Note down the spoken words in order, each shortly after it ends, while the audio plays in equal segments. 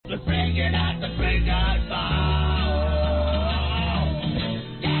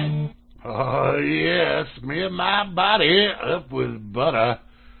Yes, me and my body up with butter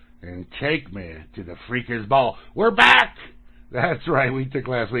and take me to the Freaker's Ball. We're back! That's right, we took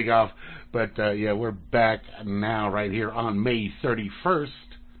last week off, but yeah, we're back now right here on May 31st,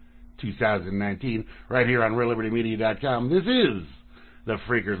 2019, right here on RealLibertyMedia.com. This is the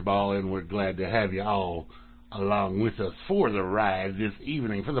Freaker's Ball, and we're glad to have you all along with us for the ride this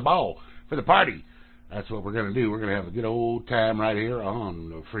evening, for the ball, for the party. That's what we're going to do. We're going to have a good old time right here on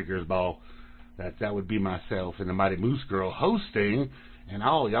the Freaker's Ball. That would be myself and the mighty Moosegurl hosting, and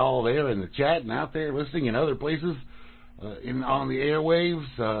all y'all there in the chat and out there listening in other places on the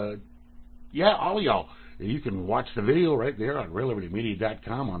airwaves. Yeah, all of y'all. You can watch the video right there on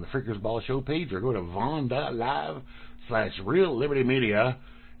RealLibertyMedia.com on the Freaker's Ball show page, or go to vaughn.live/RealLibertyMedia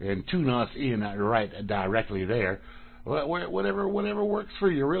and tune us in right directly there. Whatever works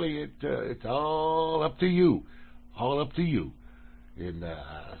for you, really. It's all up to you. All up to you. And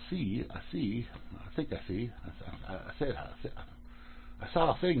I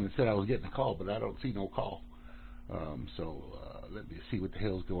saw a thing that said I was getting a call, but I don't see no call. So let me see what the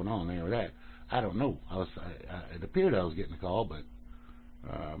hell's going on there with that. I don't know. It appeared I was getting a call, but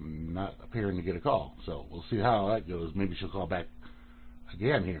not appearing to get a call. So we'll see how that goes. Maybe she'll call back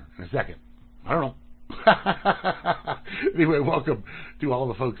again here in a second. I don't know. Anyway, welcome to all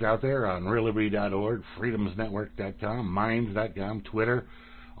the folks out there on RealLiberty.org, freedomsnetwork.com, minds.com, Twitter,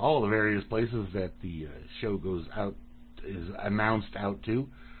 all the various places that the show goes out, is announced out to.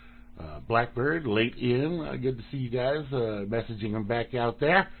 Blackbird, late in, good to see you guys, messaging them back out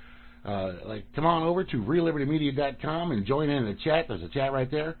there. Come on over to RealLibertyMedia.com and join in the chat. There's a chat right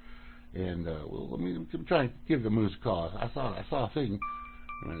there. And let me try and give the Moose a call. I saw a thing.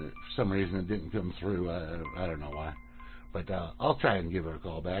 For some reason it didn't come through. I don't know why. But I'll try and give her a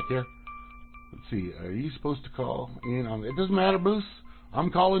call back here. Let's see. Are you supposed to call in on... It doesn't matter, Moose.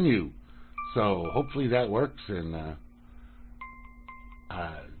 I'm calling you. So hopefully that works. And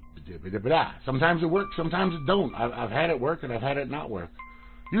sometimes it works, sometimes it don't. I've had it work and I've had it not work.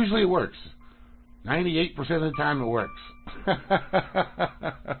 Usually it works. 98% of the time it works.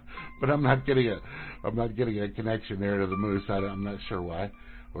 But I'm not getting a connection there to the Moose. I'm not sure why.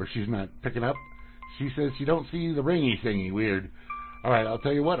 Or she's not picking up. She says she don't see the ringy thingy. Weird. All right, I'll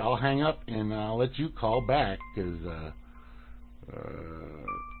tell you what. I'll hang up and I'll let you call back, because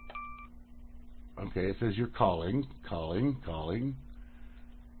okay, it says you're calling.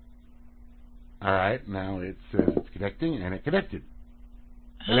 All right, now it says it's connecting, and it connected.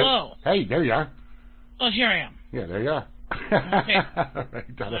 Hello. Hey, there you are. Oh, here I am. Yeah, there you are. Okay.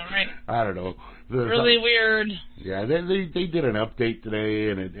 All right. I don't know. Really weird. Yeah, they did an update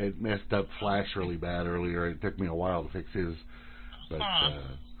today, and it messed up Flash really bad earlier. It took me a while to fix his. But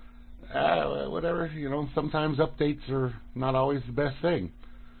whatever, sometimes updates are not always the best thing.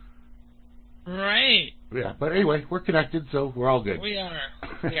 Right. Yeah, but anyway, we're connected, so we're all good. We are.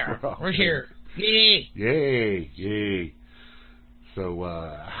 We're here. Yay. Yay. So,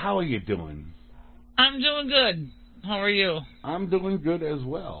 how are you doing? I'm doing good. How are you? I'm doing good as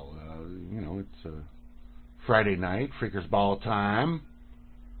well. It's Friday night, Freaker's Ball time.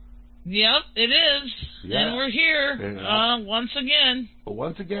 Yep, it is. Yeah. And we're here once again.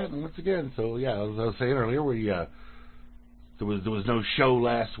 Once again. So, yeah, as I was saying earlier, there was no show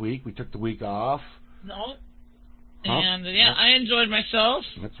last week. We took the week off. No. And, I enjoyed myself.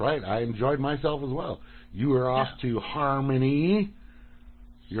 That's right. I enjoyed myself as well. You were off to Harmony.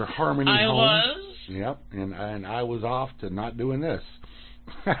 Your Harmony home. I was. Yep. And I was off to not doing this.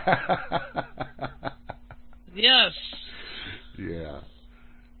 Yes. Yeah.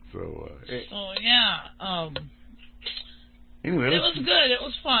 So, anyway, it was good. It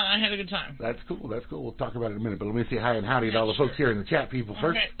was fun. I had a good time. That's cool. We'll talk about it in a minute. But let me say hi and howdy to all the folks here in the chat, people.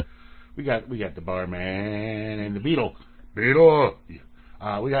 First, we got the Barman and the Beetle. We got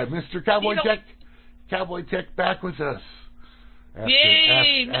Mr. Cowboy Tech back with us.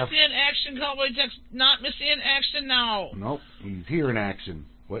 Yay! Missy in action, Cowboy Tech. Not Missy in action now. Nope, he's here in action.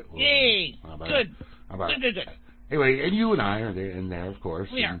 Yay! Good. Good. Anyway, and you and I are there, in there, of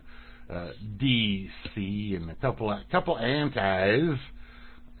course. We are. DC and a couple antis.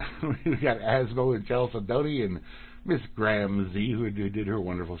 We got Asmo and Chalcedony and Miss Graham Z, who did her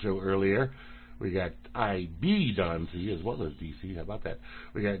wonderful show earlier. We got IB Don C as well as DC. How about that?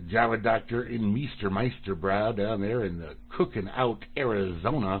 We got Java Doctor in Meisterbrow down there in the Cooking Out,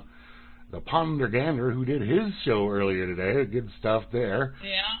 Arizona. The Pondergander, who did his show earlier today. Good stuff there.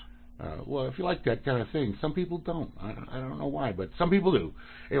 Yeah. Well, if you like that kind of thing, some people don't. I don't know why, but some people do.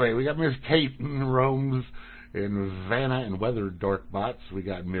 Anyway, we got Miss Kate in Rome's in Vanna and Weather Dorkbots. We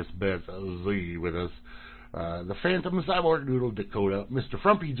got Miss Beth Z with us. The Phantom Cyborg Noodle Dakota. Mr.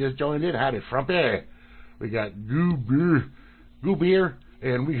 Frumpy just joined in. Howdy, Frumpy. We got Goo Beer,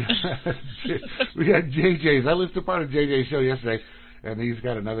 and we got JJ's. I listened to part of JJ's show yesterday, and he's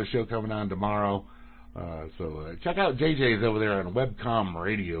got another show coming on tomorrow. So check out JJ's over there on Webcom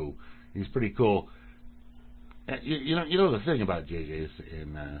Radio. He's pretty cool. You know the thing about JJ's,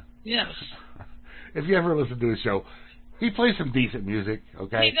 and yes, if you ever listen to his show, he plays some decent music.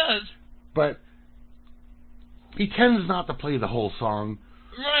 Okay, he does, but he tends not to play the whole song.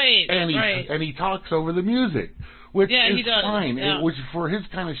 Right, and he talks over the music, which is he does. fine. Yeah. Which for his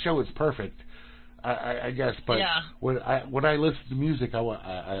kind of show, it's perfect, I guess. But when I listen to music, I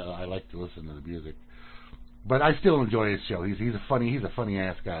like to listen to the music. But I still enjoy his show. He's a funny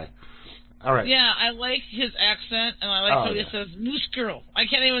ass guy. All right. Yeah, I like his accent, and I like how he says Moosegurl. I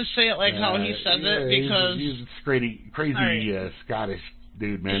can't even say it like how he says it because he's crazy Scottish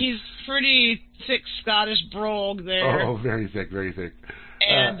dude, man. He's pretty thick Scottish brogue there. Oh, very thick, very thick.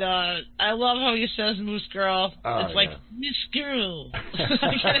 And I love how he says Moosegurl. It's like Moosegurl.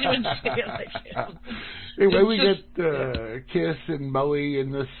 I can't even say it like him. Anyway, we get Kiss and Bowie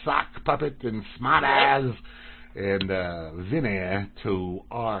and the Sock Puppet and Smartass and Vinny to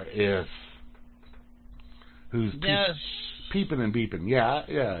RS, who's peeping and beeping.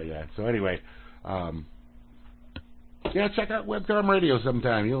 Yeah. So anyway, check out Webcom Radio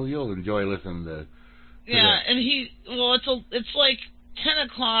sometime. You'll enjoy listening to that. And it's like 10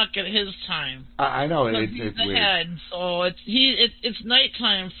 o'clock at his time. I know it's ahead, weird. So it's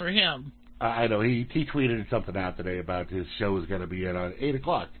nighttime for him. I know he tweeted something out today about his show is going to be at 8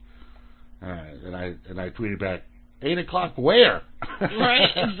 o'clock, and I tweeted back, 8 o'clock where? Right,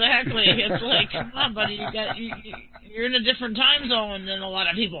 exactly. It's like, come on, buddy, you're in a different time zone than a lot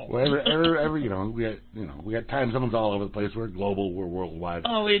of people. Well, we got time zones all over the place. We're global. We're worldwide.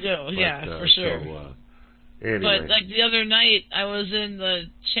 Oh, we do. For sure. So, anyway. But like the other night, I was in the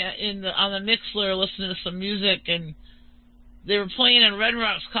chat on the Mixler listening to some music, and they were playing in Red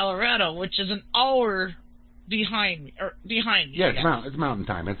Rocks, Colorado, which is an hour behind me. Yeah, it's mountain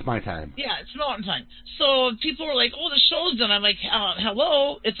time. It's my time. Yeah, it's mountain time. So people were like, "Oh, the show's done." I'm like,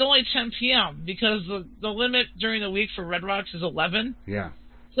 "Hello, it's only 10 p.m. because the limit during the week for Red Rocks is 11." Yeah.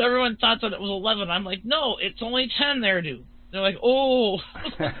 So everyone thought that it was 11. I'm like, "No, it's only 10 there, dude." They're like, "Oh,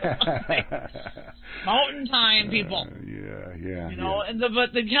 mountain time, people." Yeah.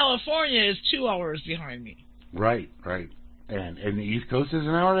 But the California is 2 hours behind me. Right. And the East Coast is an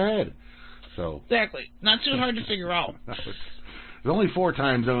hour ahead. So exactly, not too hard to figure out. There's only 4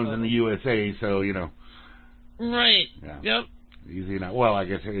 time zones in the USA, so Right. Yeah. Yep. Easy enough. Well, I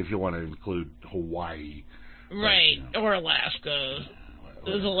guess if you want to include Hawaii. Right. Or Alaska.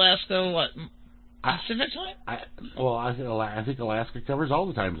 Is Alaska what? Pacific time? I think Alaska covers all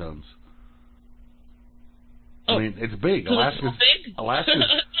the time zones. Oh, I mean, it's big. Big?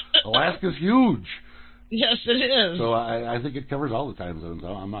 Alaska's huge. Yes, it is. So I think it covers all the time zones.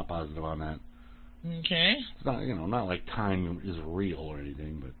 I'm not positive on that. Okay. It's not not like time is real or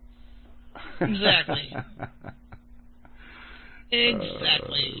anything, but exactly.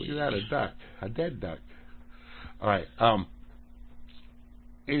 Exactly. Look at that, a dead duck. All right.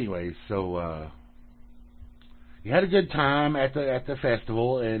 Anyway, so you had a good time at the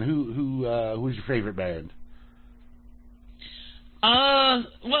festival, and who's your favorite band?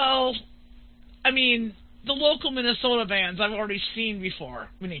 Well, I mean, the local Minnesota bands I've already seen before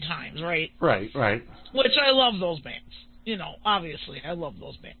many times, right? Right. Which I love those bands. Obviously, I love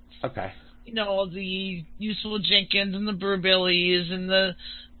those bands. Okay. The Useful Jenkins and the Burbillies and the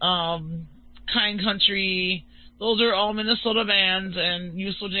Kind Country. Those are all Minnesota bands, and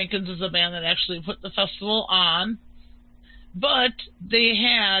Useful Jenkins is a band that actually put the festival on. But they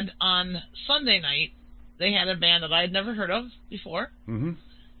had, on Sunday night, they had a band that I had never heard of before. Mm-hmm.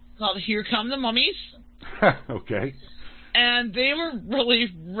 Called Here Come the Mummies. Okay. And they were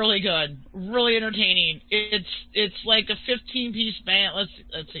really, really good, really entertaining. It's like a 15-piece band.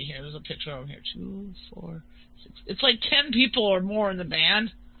 Let's see here. There's a picture over here. 2, 4, 6. It's like 10 people or more in the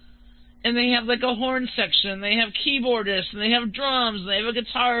band, and they have like a horn section. They have keyboardists, and they have drums, and they have a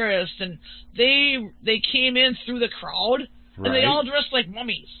guitarist, and they came in through the crowd, and they all dressed like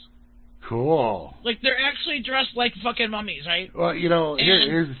mummies. Cool. Like they're actually dressed like fucking mummies, right? Well,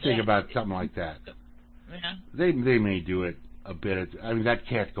 here's the thing about something like that. Yeah. They may do it a bit. I mean, that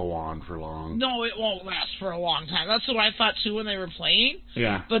can't go on for long. No, it won't last for a long time. That's what I thought too when they were playing.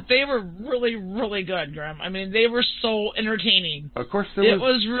 Yeah. But they were really, really good, Grim. I mean, they were so entertaining. Of course, it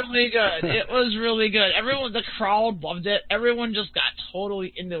was really good. It was really good. The crowd loved it. Everyone just got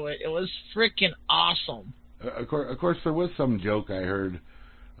totally into it. It was freaking awesome. Of course, there was some joke I heard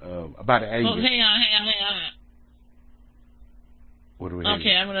about Angus. Oh, hang on. What do we?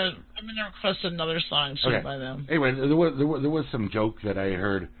 Okay, I'm gonna request another song too by them. Anyway, there was some joke that I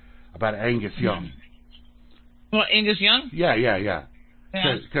heard about Angus Young. Well, Angus Young? Yeah.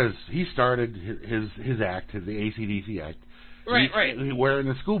 Because he started his act, the AC/DC act. Right. Wearing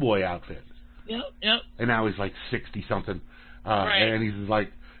the schoolboy outfit. Yep. And now he's like 60 something. Right. And he's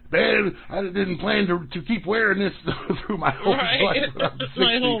like, man, I didn't plan to keep wearing this through my whole life. I'm 60.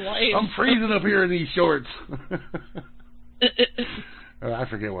 My whole life. I'm freezing up here in these shorts. I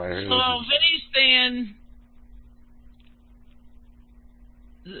forget why. So Vinny's saying,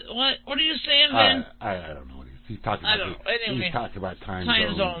 what are you saying, Vin? I don't know what he's talking about. Anyway, he's talking about time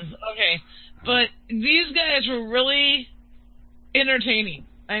zones. Okay, but these guys were really entertaining.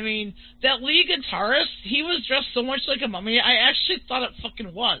 I mean, that lead guitarist, he was dressed so much like a mummy. I actually thought it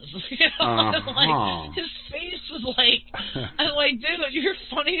fucking was. Like, his face was like, I'm like, dude, you're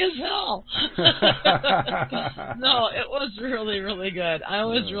funny as hell. No, it was really, really good. I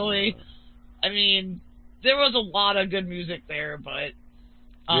mean, there was a lot of good music there, but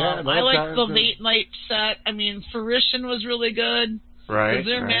I liked the late night set. I mean, Fruition was really good. Right.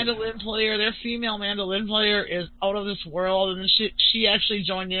 Their mandolin player, their female mandolin player, is out of this world, and she actually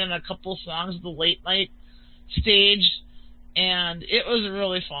joined in a couple songs of the late night stage, and it was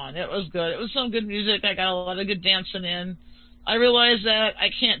really fun. It was good. It was some good music. I got a lot of good dancing in. I realize that I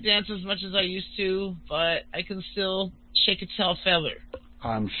can't dance as much as I used to, but I can still shake a tail feather.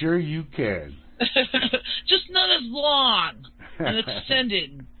 I'm sure you can. Just not as long and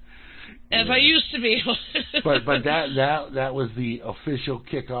extended as I used to be. but that was the official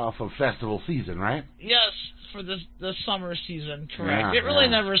kickoff of festival season, right? Yes, for the summer season, correct. It really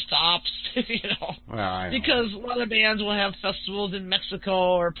never stops, Well, because a lot of bands will have festivals in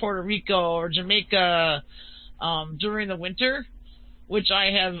Mexico or Puerto Rico or Jamaica during the winter, which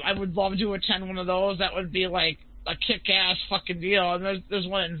I would love to attend one of those. That would be like a kick-ass fucking deal. And there's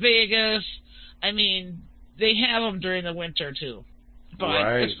one in Vegas. I mean, they have them during the winter too.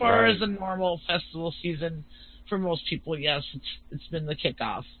 But as far as the normal festival season, for most people, yes, it's been the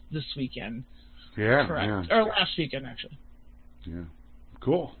kickoff this weekend. Yeah, correct. Or last weekend, actually. Yeah,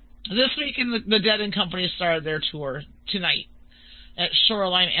 cool. This weekend, the Dead and Company started their tour tonight at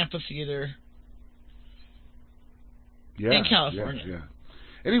Shoreline Amphitheater in California. Yeah.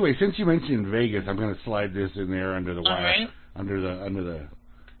 Anyway, since you mentioned Vegas, I'm going to slide this in there under the wire, right. under the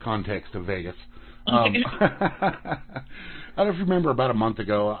context of Vegas. Okay. I don't know if you remember, about a month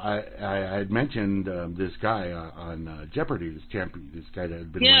ago, I had mentioned this guy on Jeopardy, this guy that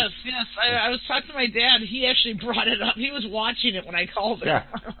had been... Yes. I was talking to my dad. He actually brought it up. He was watching it when I called him.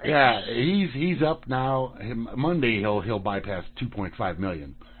 Yeah. He's up now. Monday, he'll bypass 2.5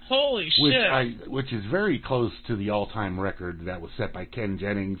 million. Holy shit. Which is very close to the all-time record that was set by Ken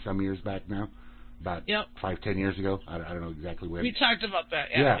Jennings some years back now. About 5-10 years ago. I don't know exactly when. We talked about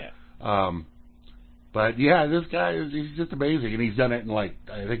that, yeah. But yeah, this guy he's just amazing, and he's done it in I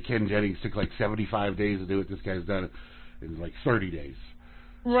think Ken Jennings took 75 days to do it. This guy's done it in 30 days.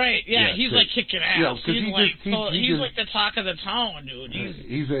 Right, he's kicking ass. He's like the talk of the town, dude.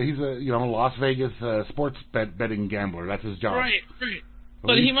 He's a Las Vegas sports betting gambler. That's his job. Right.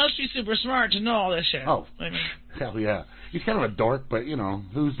 But he must be super smart to know all this shit. Oh, I mean, hell yeah. He's kind of a dork, but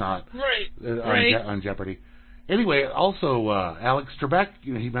who's not? Right. On Jeopardy. Anyway, also Alex Trebek,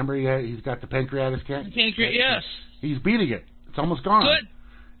 remember he's got the pancreatic cancer. Yes. He's beating it. It's almost gone.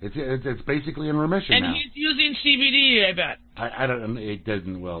 Good. It's basically in remission now. And he's using CBD, I bet. I don't. It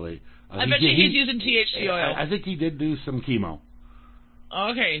doesn't. Well, I bet he's using THC oil. I think he did do some chemo.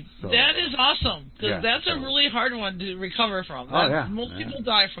 Okay, so, that is awesome, because that's a really hard one to recover from. Most people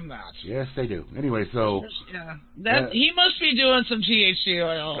die from that. Yes, they do. Anyway, so... he must be doing some THC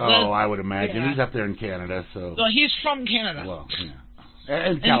oil. I would imagine. He's up there in Canada, so... So he's from Canada. Well,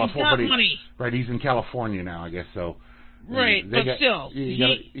 and California. He's got money. Right, he's in California now, I guess, so... Right, still...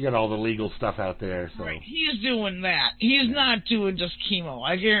 You got all the legal stuff out there, so... Right, he's doing that. He's not doing just chemo,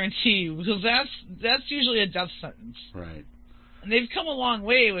 I guarantee you, because that's usually a death sentence. Right. And they've come a long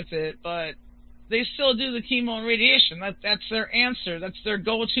way with it, but they still do the chemo and radiation. That's their answer. That's their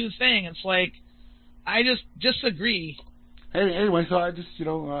go-to thing. It's I just disagree. Anyway, so I just,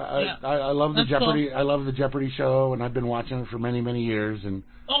 I love the Jeopardy. Cool. I love the Jeopardy show, and I've been watching it for many, many years. And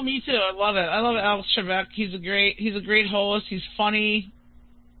oh, me too. I love it. I love Alex Trebek. He's a great host. He's funny.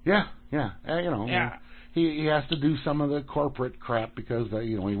 Yeah. He has to do some of the corporate crap because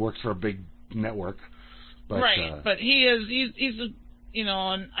he works for a big network. But, but he's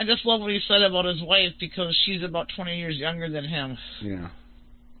and I just love what he said about his wife, because she's about 20 years younger than him. Yeah.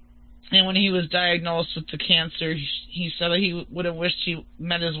 And when he was diagnosed with the cancer, he said that he would have wished he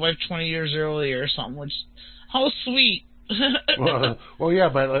met his wife 20 years earlier or something. Which, how sweet. well, yeah,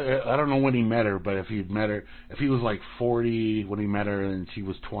 but I don't know when he met her. But if he'd met her, if he was like 40 when he met her and she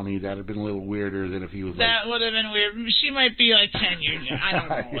was 20, that'd have been a little weirder than if he was. That would have been weird. She might be like 10 years. I don't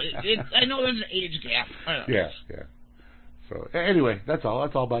know. I know there's an age gap. Yeah. So anyway, that's all.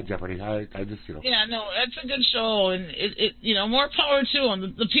 That's all about Jeopardy. I just, Yeah, no, it's a good show, and it more power to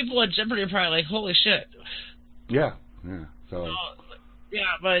them. The people at Jeopardy are probably like, holy shit. Yeah. So.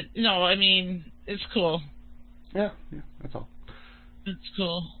 Yeah, but I mean, it's cool. Yeah, that's all. It's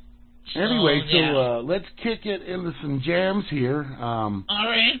cool. Anyway, so let's kick it into some jams here. All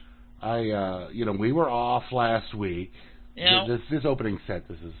right. We were off last week. Yeah. This opening set,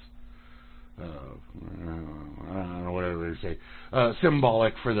 this is. I don't know whatever they say.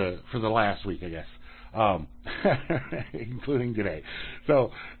 Symbolic for the last week, I guess, including today.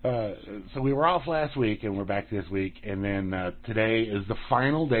 So we were off last week, and we're back this week, and then today is the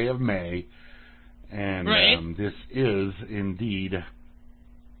final day of May, and this is indeed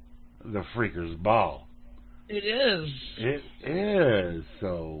the Freaker's Ball. It is. It is.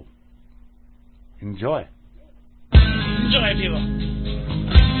 So enjoy. Enjoy, people.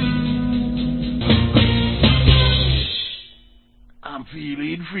 I'm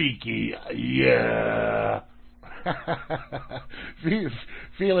feeling freaky, yeah.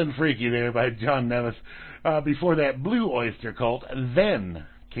 Feeling Freaky there by John Nevis. Before that, Blue Oyster Cult. Then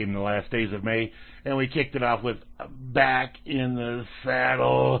came the last days of May, and we kicked it off with Back in the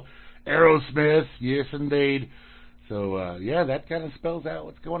Saddle, Aerosmith. Yes, indeed. So, that kind of spells out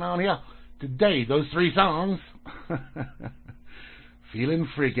what's going on here. Today, those three songs. Feeling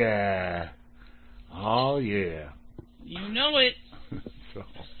freaky. Oh, yeah. You know it.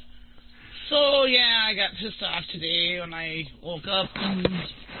 So, I got pissed off today when I woke up and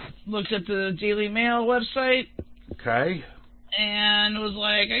looked at the Daily Mail website. Okay. And was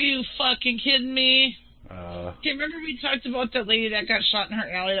like, are you fucking kidding me? Okay, remember we talked about that lady that got shot in her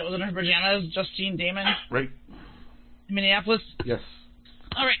alley that was in her pajamas, Justine Damon? Right. In Minneapolis? Yes.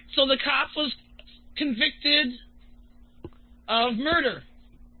 All right, so the cop was convicted of murder.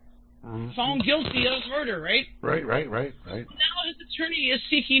 Found guilty of murder, right? Right. Now his attorney is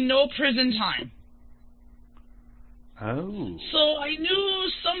seeking no prison time. Oh. So I knew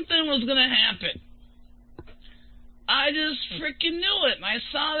something was going to happen. I just freaking knew it. And I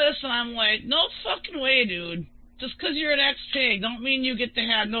saw this and I'm like, no fucking way, dude. Just because you're an ex-pig don't mean you get to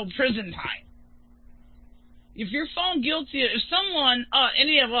have no prison time. If you're found guilty, if someone,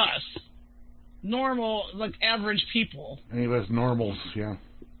 any of us, normal, like average people. Any of us normals, yeah.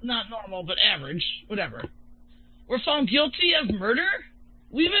 Not normal, but average, whatever. We're found guilty of murder,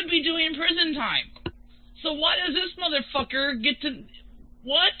 we would be doing prison time. So why does this motherfucker get to...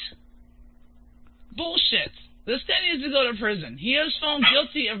 What? Bullshit. This guy needs to go to prison. He is found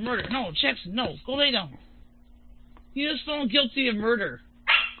guilty of murder. No, Jackson, no. Go lay down. He is found guilty of murder.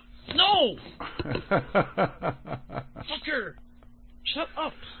 No! Fucker! Shut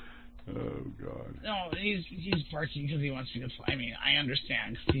up. Oh, God. No, he's barking because he wants me to play. I mean, I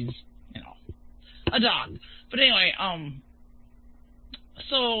understand because he's, a dog. But anyway,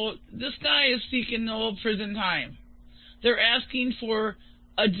 so this guy is seeking no prison time. They're asking for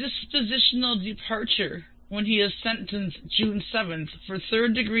a dispositional departure when he is sentenced June 7th for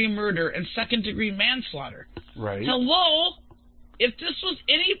third-degree murder and second-degree manslaughter. Right. Hello? If this was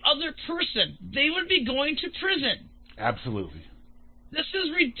any other person, they would be going to prison. Absolutely. This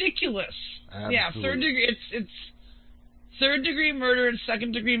is ridiculous. Absolutely. Yeah, third degree. It's third degree murder and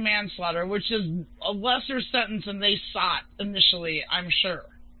second degree manslaughter, which is a lesser sentence than they sought initially, I'm sure.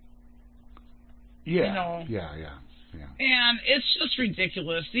 Yeah. Yeah. And it's just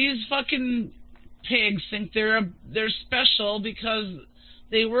ridiculous. These fucking pigs think they're special because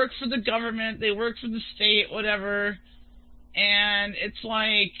they work for the government, they work for the state, whatever. And it's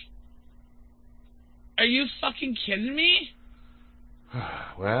like, are you fucking kidding me?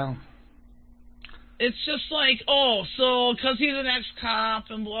 Well, it's just like, so because he's an ex-cop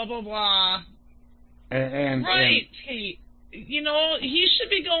and blah blah blah. Right? Hey, he should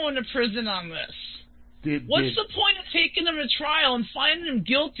be going to prison on this. What's the point of taking him to trial and finding him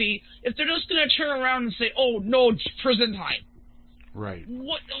guilty if they're just going to turn around and say, "Oh no, prison time"? Right.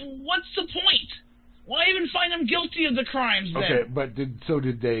 What's the point? Why even find him guilty of the crimes then? Okay, but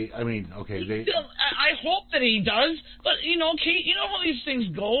did they? I mean, okay, I hope that he does, but Kate, you know how these things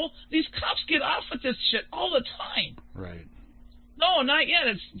go. These cops get off with this shit all the time. Right. No, not yet.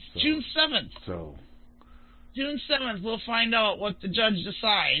 It's June 7th. So. June 7th, we'll find out what the judge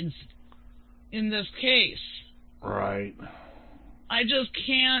decides in this case. Right. I just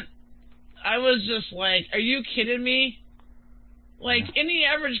can't. I was just like, are you kidding me? Like, any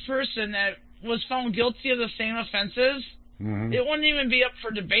average person that was found guilty of the same offenses, it wouldn't even be up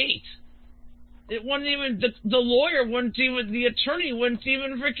for debate. It wouldn't even, the lawyer wouldn't even, the attorney wouldn't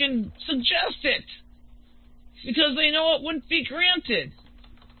even freaking suggest it. Because they know it wouldn't be granted.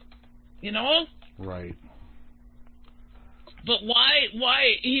 You know? Right. But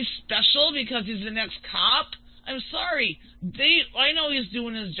why he's special because he's the next cop? I'm sorry. I know he's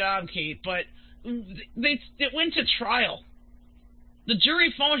doing his job, Kate, but it went to trial. The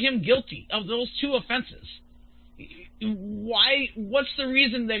jury found him guilty of those 2 offenses. Why? What's the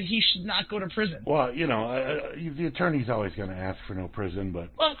reason that he should not go to prison? Well, the attorney's always going to ask for no prison, but...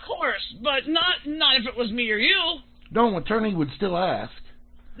 Well, of course, but not if it was me or you. No, attorney would still ask.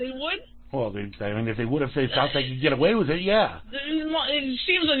 They would? Well, if they would, if they thought they could get away with it, yeah. It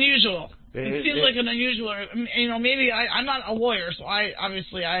seems unusual. It seems like an unusual... maybe I'm not a lawyer, so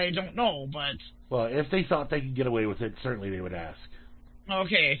I don't know, but... Well, if they thought they could get away with it, certainly they would ask.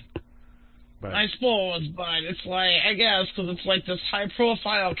 Okay. But, I suppose, but it's like, I guess, because it's like this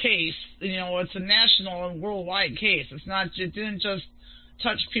high-profile case. It's a national and worldwide case. It didn't just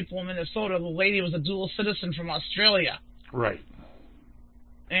touch people in Minnesota. The lady was a dual citizen from Australia. Right.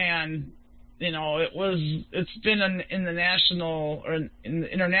 And, it's been in the national or in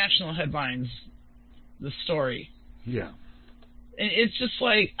the international headlines, the story. Yeah. And it's just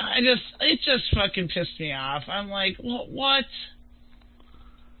like, it just fucking pissed me off. I'm like, what?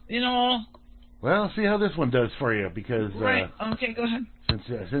 Well, see how this one does for you, because... Right. Okay, go ahead.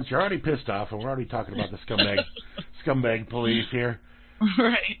 Since you're already pissed off, and we're already talking about the scumbag police here.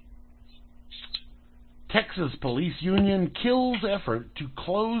 Right. Texas police union kills effort to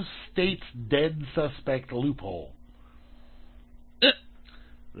close state's dead suspect loophole.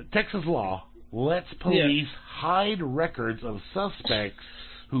 The Texas law lets police hide records of suspects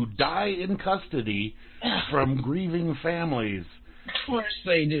who die in custody from grieving families. Of course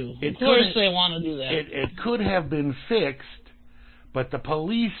they do. Of course they want to do that. It could have been fixed, but the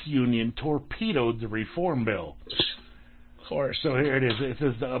police union torpedoed the reform bill. Of course. So here it is. It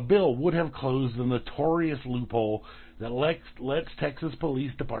says a bill would have closed the notorious loophole that lets Texas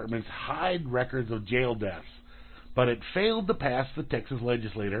police departments hide records of jail deaths, but it failed to pass the Texas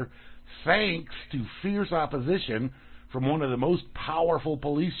legislature thanks to fierce opposition from one of the most powerful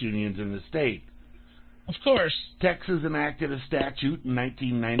police unions in the state. Of course. Texas enacted a statute in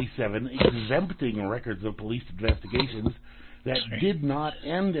 1997 exempting records of police investigations that did not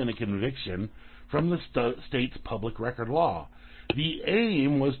end in a conviction from the state's public record law. The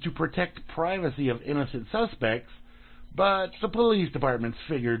aim was to protect privacy of innocent suspects, but the police departments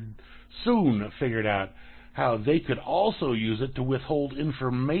soon figured out how they could also use it to withhold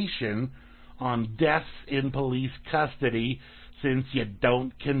information on deaths in police custody, since you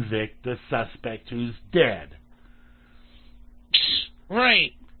don't convict the suspect who's dead.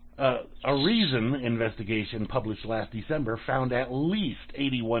 Right. A Reason investigation published last December found at least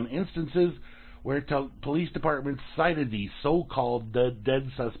 81 instances where police departments cited the so-called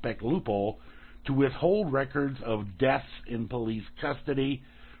dead suspect loophole to withhold records of deaths in police custody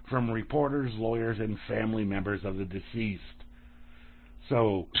from reporters, lawyers, and family members of the deceased.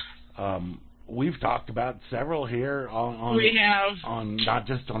 So, we've talked about several here on not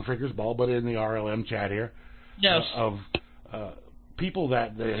just on Freaker's Ball, but in the RLM chat here. Yes. Of people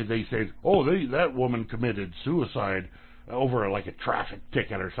that they say, that woman committed suicide over like a traffic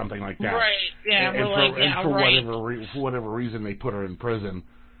ticket or something like that. Right. Yeah. For whatever reason they put her in prison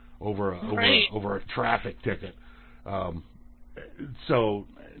over a traffic ticket. So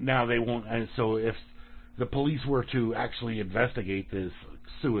now they won't. And so if the police were to actually investigate this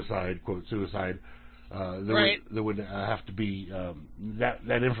quote suicide, there would have to be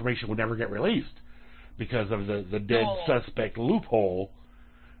that information would never get released because of the dead suspect loophole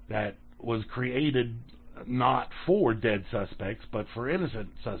that was created not for dead suspects but for innocent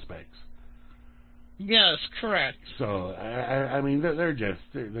suspects. Yes, correct. So I mean they're just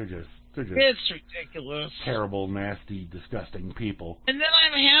it's ridiculous, terrible, nasty, disgusting people. And then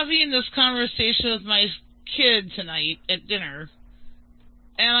I'm having this conversation with my kid tonight at dinner.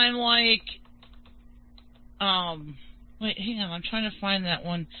 And I'm like, wait, hang on, I'm trying to find that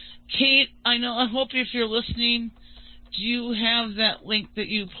one. Kate, I hope if you're listening, do you have that link that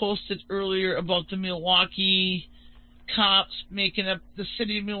you posted earlier about the Milwaukee cops the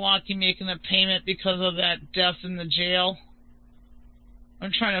city of Milwaukee making a payment because of that death in the jail?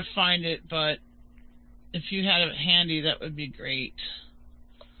 I'm trying to find it, but if you had it handy, that would be great.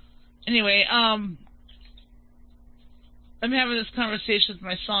 Anyway, I'm having this conversation with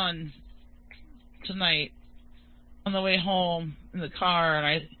my son tonight on the way home in the car,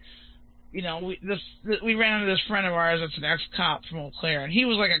 and we ran into this friend of ours that's an ex-cop from Eau Claire, and he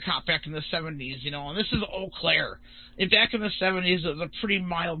was like a cop back in the 70s, and this is Eau Claire. And back in the 70s, it was a pretty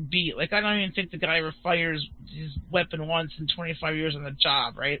mild beat. Like, I don't even think the guy ever fires his weapon once in 25 years on the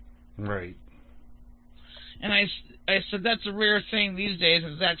job, right? Right. And I said, that's a rare thing these days.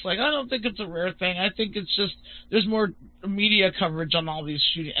 And Zach's like, I don't think it's a rare thing. I think it's just there's more media coverage on all these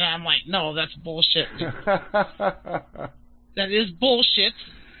shootings. And I'm like, no, that's bullshit. That is bullshit.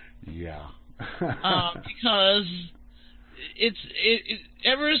 Yeah. Because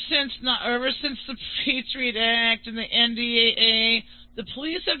ever since the Patriot Act and the NDAA, the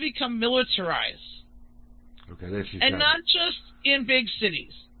police have become militarized. Okay, there she's and not just in big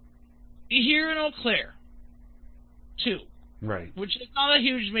cities. Here in Eau Claire, too. Right. Which is not a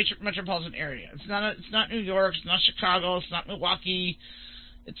huge metropolitan area. It's not New York. It's not Chicago. It's not Milwaukee.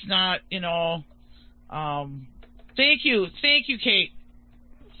 It's not, Thank you, Kate,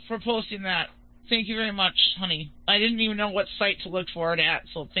 for posting that. Thank you very much, honey. I didn't even know what site to look for it at,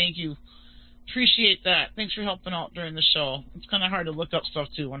 so thank you. Appreciate that. Thanks for helping out during the show. It's kind of hard to look up stuff,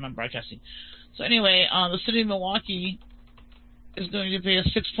 too, when I'm broadcasting. So anyway, the city of Milwaukee is going to pay a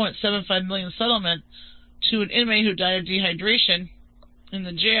 $6.75 million settlement to an inmate who died of dehydration in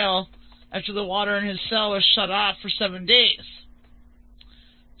the jail after the water in his cell was shut off for 7 days.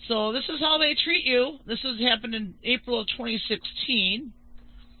 So this is how they treat you. This has happened in April of 2016.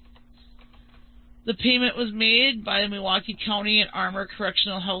 The payment was made by the Milwaukee County and Armor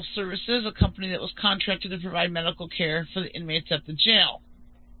Correctional Health Services, a company that was contracted to provide medical care for the inmates at the jail.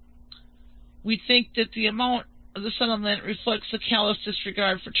 We think that the amount of the settlement reflects the callous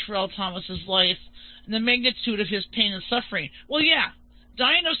disregard for Terrill Thomas's life and the magnitude of his pain and suffering. Well, yeah,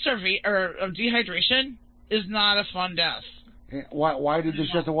 dying of dehydration is not a fun death. Why did they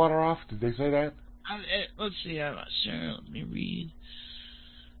shut the water off? Did they say that? Let's see. I'm not sure. Let me read.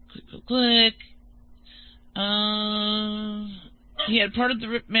 Click. He had part of the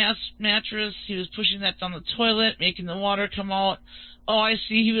ripped mattress. He was pushing that down the toilet, making the water come out. Oh, I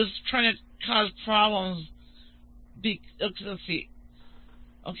see. He was trying to cause problems. Let's see.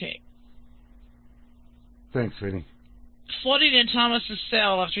 Okay. Thanks, Vinny. Flooding in Thomas's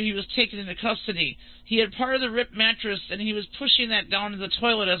cell after he was taken into custody. He had part of the ripped mattress, and he was pushing that down to the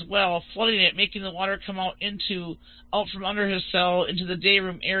toilet as well, flooding it, making the water come out from under his cell into the day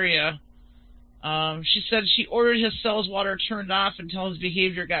room area. She said she ordered his cell's water turned off until his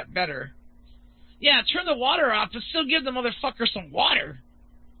behavior got better. Yeah, turn the water off, but still give the motherfucker some water.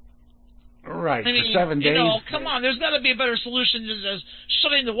 Right, I mean, for 7 days. Come on, there's got to be a better solution than just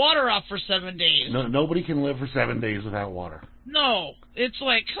shutting the water off for 7 days. No, nobody can live for 7 days without water. No, it's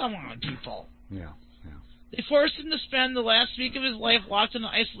like, come on, people. Yeah. They forced him to spend the last week of his life locked in an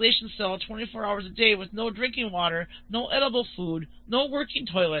isolation cell 24 hours a day with no drinking water, no edible food, no working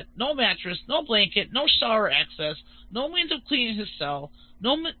toilet, no mattress, no blanket, no shower access, no means of cleaning his cell,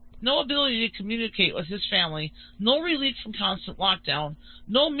 no ability to communicate with his family, no relief from constant lockdown,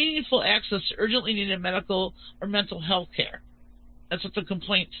 no meaningful access to urgently needed medical or mental health care. That's what the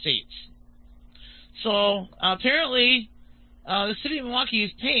complaint states. So, apparently, the city of Milwaukee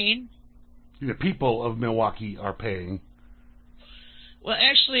is paying. The people of Milwaukee are paying. Well,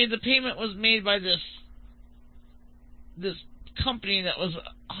 actually, the payment was made by this company that was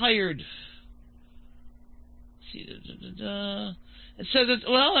hired. Let's see, It says it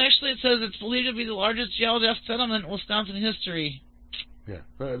says it's believed to be the largest jail death settlement in Wisconsin history. Yeah,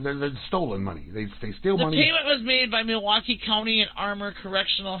 they're stolen money. They steal money. The payment was made by Milwaukee County and Armor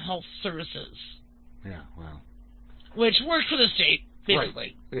Correctional Health Services. Yeah, wow. Which works for the state,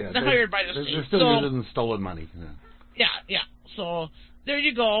 basically. Right. Yeah, they're hired by the state. They're still using stolen money. Yeah. So there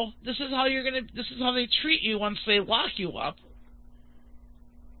you go. This is how they treat you once they lock you up.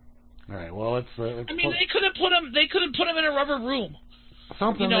 All right. Well, let's I mean, they could have put him in a rubber room.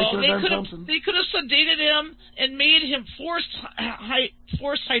 Something. They could have sedated him and made him forced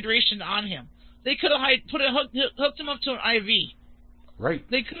hydration on him. They could have hooked him up to an IV. Right.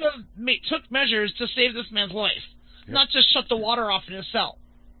 They could have took measures to save this man's life, not just shut the water off in his cell.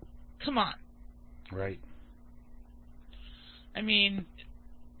 Come on. Right. I mean,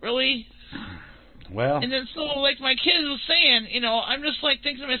 really? Well. And then so, like my kid was saying, I'm just like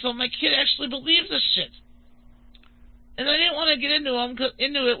thinking to myself, my kid actually believes this shit. And I didn't want to get into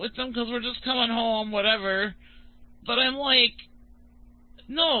it with them because we're just coming home, whatever. But I'm like,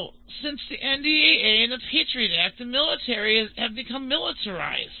 no, since the NDAA and the Patriot Act, the military have become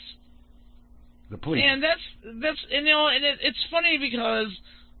militarized. The police. And it's funny because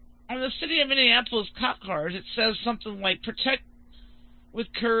on the city of Minneapolis cop cars, it says something like protect with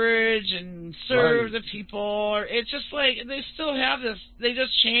courage and serve Right. the people. It's just like they still have this. They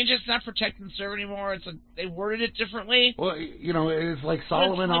just change it. It's not protect and serve anymore. They worded it differently. Well, it's like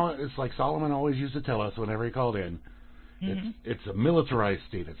Solomon. It's like Solomon always used to tell us whenever he called in. Mm-hmm. It's a militarized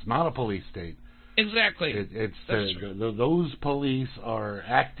state. It's not a police state. Exactly. Those police are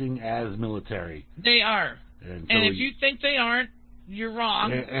acting as military. They are. And if you think they aren't, you're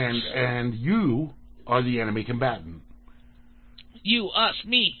wrong. And you are the enemy combatant. You, us,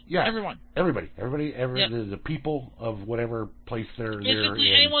 me, yeah, everyone. Everybody, Yep. the people of whatever place they're Basically,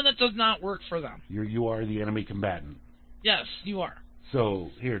 in. anyone that does not work for them. You are the enemy combatant. Yes, you are.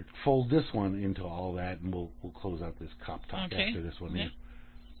 So, here, fold this one into all that, and we'll close out this cop talk after this one. Yeah.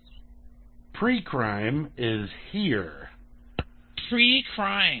 Pre-crime is here.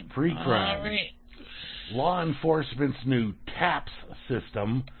 Pre-crime. Pre-crime. All right. Law enforcement's new TAPS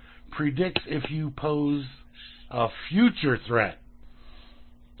system predicts if you pose a future threat.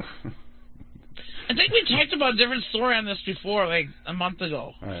 I think we talked about a different story on this before, like a month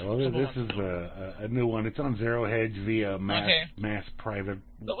ago. All right, well, this is a new one. It's on Zero Hedge via mass private.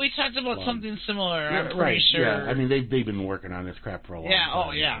 But we talked about something similar, I'm pretty right, sure. Yeah, I mean, they've been working on this crap for a long time.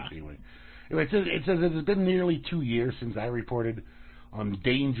 Oh, yeah. Anyway, it says it's been nearly 2 years since I reported on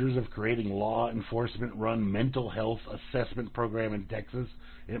dangers of creating law enforcement-run mental health assessment program in Texas.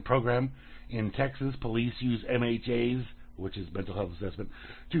 In Texas, police use MHAs, which is mental health assessment,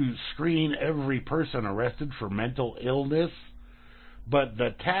 to screen every person arrested for mental illness. But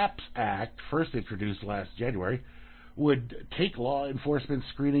the TAPS Act, first introduced last January, would take law enforcement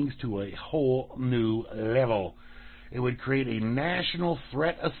screenings to a whole new level. It would create a national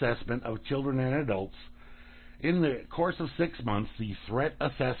threat assessment of children and adults. In the course of 6 months, the Threat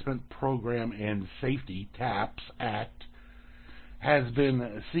Assessment Program and Safety, TAPS Act, has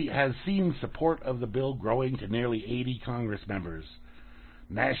seen support of the bill growing to nearly 80 Congress members.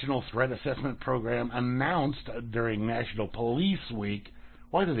 National Threat Assessment Program announced during National Police Week.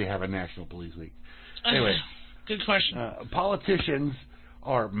 Why do they have a National Police Week? Anyway, good question. Politicians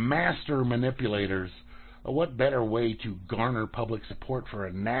are master manipulators. What better way to garner public support for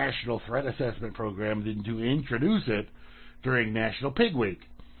a national threat assessment program than to introduce it during National Pig Week?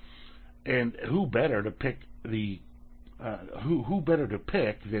 And who better to pick than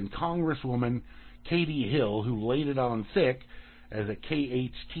Congresswoman Katie Hill, who laid it on thick, as a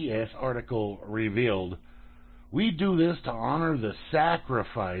KHTS article revealed. We do this to honor the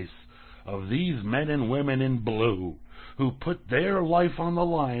sacrifice of these men and women in blue, who put their life on the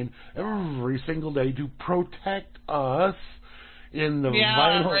line every single day to protect us in the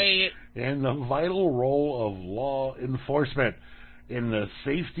vital role of law enforcement, in the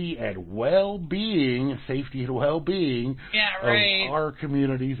safety and well-being of our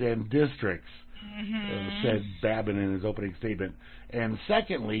communities and districts, said Babin in his opening statement. And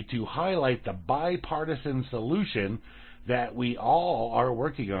secondly, to highlight the bipartisan solution that we all are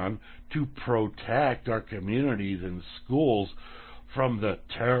working on to protect our communities and schools from the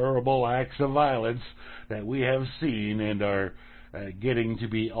terrible acts of violence that we have seen and are getting to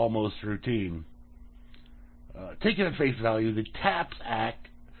be almost routine. Taken at face value, the TAPS Act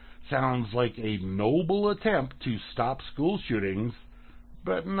sounds like a noble attempt to stop school shootings,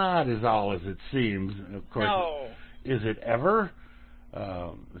 but not as all as it seems. Of course, is it ever?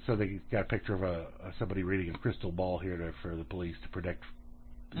 So they got a picture of somebody reading a crystal ball here for the police to predict,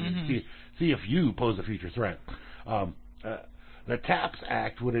 see if you pose a future threat. The TAPS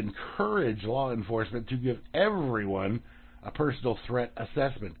Act would encourage law enforcement to give everyone a personal threat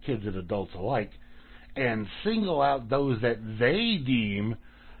assessment, kids and adults alike, and single out those that they deem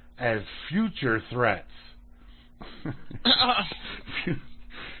as future threats.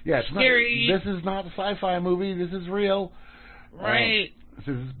 Yeah, this is not a sci-fi movie. This is real. Right. This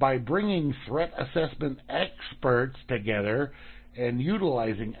is by bringing threat assessment experts together and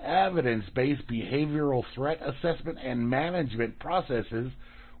utilizing evidence-based behavioral threat assessment and management processes,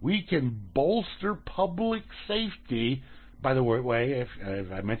 we can bolster public safety. By the way, as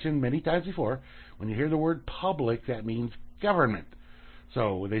I mentioned many times before, when you hear the word public, that means government.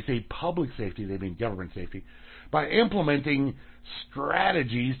 So when they say public safety, they mean government safety. By implementing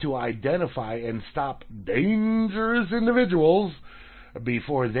strategies to identify and stop dangerous individuals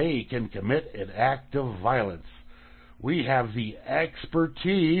before they can commit an act of violence. We have the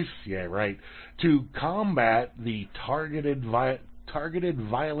expertise, to combat the targeted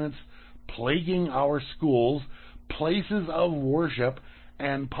violence plaguing our schools, places of worship,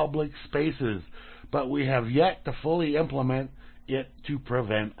 and public spaces. But we have yet to fully implement it to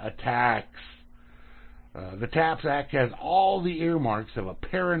prevent attacks. The TAPS Act has all the earmarks of a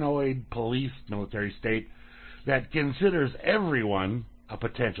paranoid police military state that considers everyone a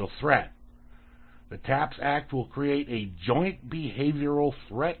potential threat. The TAPS Act will create a joint behavioral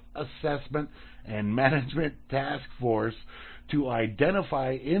threat assessment and management task force to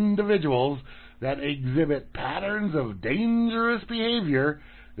identify individuals that exhibit patterns of dangerous behavior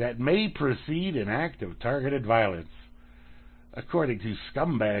that may precede an act of targeted violence. According to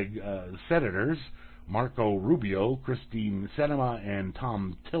scumbag senators Marco Rubio, Christine Sinema, and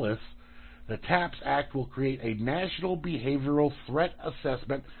Tom Tillis, the TAPS Act will create a national behavioral threat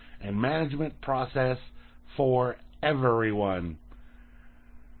assessment and management process for everyone.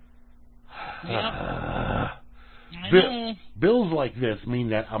 Bills like this mean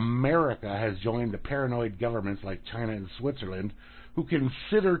that America has joined the paranoid governments like China and Switzerland who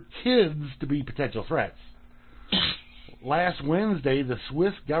consider kids to be potential threats. Last Wednesday, the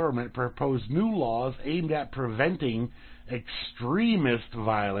Swiss government proposed new laws aimed at preventing extremist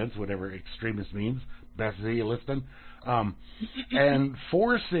violence, whatever extremist means, best of you listening, and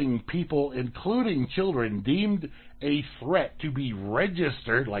forcing people, including children, deemed a threat to be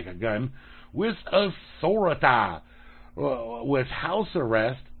registered, like a gun, with authority, with house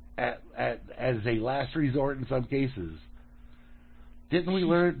arrest as a last resort in some cases. Didn't we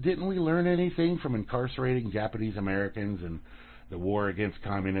learn anything from incarcerating Japanese Americans and the war against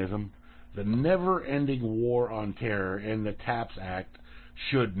communism? The never-ending war on terror and the TAPS Act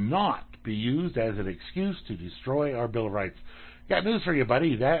should not be used as an excuse to destroy our Bill of Rights. Got news for you,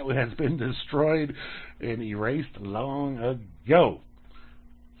 buddy. That has been destroyed and erased long ago.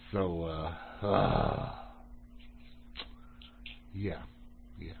 So, yeah.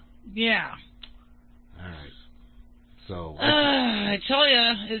 All right. So I tell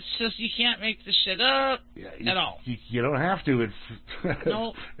you, it's just you can't make this shit up at all. You don't have to. It's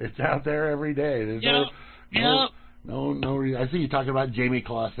nope. It's out there every day. There's no reason. I see you talking about Jamie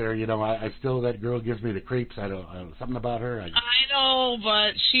Kloss there. You know, I still, that girl gives me the creeps. I don't something about her. I know,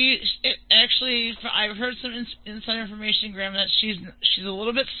 but actually, I've heard some inside information, Graham, that she's a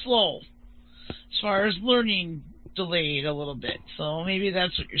little bit slow as far as learning. Delayed a little bit, so maybe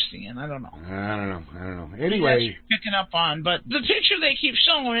that's what you're seeing. I don't know. I don't know. Anyway, picking up on, but the picture they keep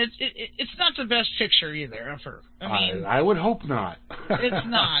showing, it's not the best picture either of her. I mean, I would hope not. It's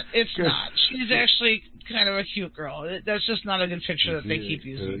not. It's not. She's actually kind of a cute girl. That's just not a good picture that they keep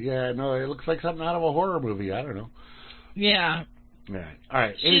using. Yeah, no, it looks like something out of a horror movie. I don't know. Yeah. Yeah. All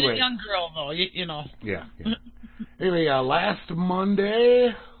right. She's anyway, a young girl, though. You know. Yeah. Anyway, last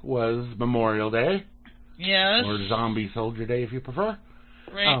Monday was Memorial Day. Yes. Or Zombie Soldier Day, if you prefer.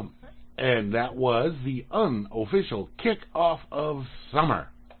 Right. And that was the unofficial kickoff of summer.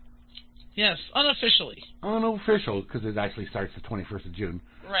 Yes, unofficially. Unofficial, because it actually starts the 21st of June.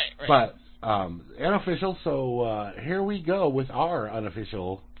 Right. But unofficial, so here we go with our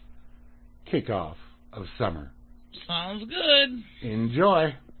unofficial kickoff of summer. Sounds good.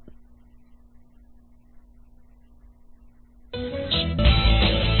 Enjoy.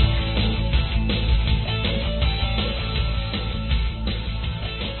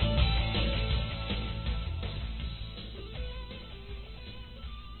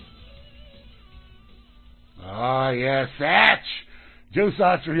 Ah, yes, that's Joe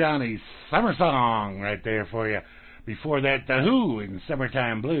Satriani's Summer Song right there for you. Before that, The Who in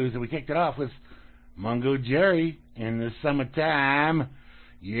Summertime Blues, and we kicked it off with Mungo Jerry in the Summertime.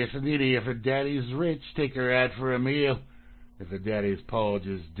 Yes, indeed, if a daddy's rich, take her out for a meal. If a daddy's poor,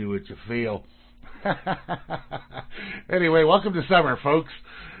 just do what you feel. Anyway, welcome to summer, folks.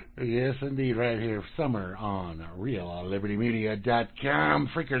 Yes, indeed, right here, summer on RealLibertyMedia.com.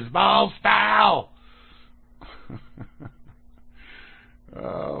 Freakers Ball Style.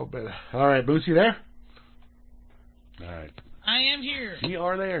 Oh, but all right, Boots, you there? All right. I am here. She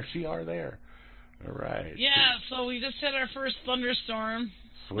are there. All right. Yeah, so we just had our first thunderstorm.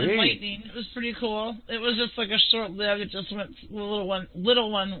 Sweet. And lightning. It was pretty cool. It was just like a short lived. It just went, little one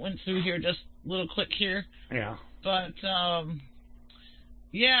went through here, just a little click here. Yeah. But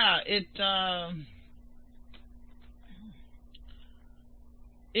yeah, it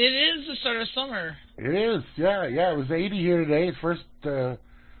is the start of summer. It is, yeah. It was 80 here today. It's first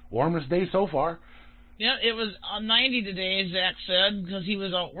warmest day so far. Yeah, it was 90 today, Zach said, because he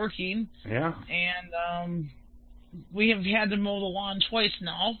was out working. Yeah. And we have had to mow the lawn twice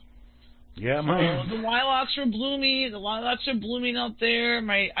now. Yeah, man. So the lilacs are blooming. The lilacs are blooming out there.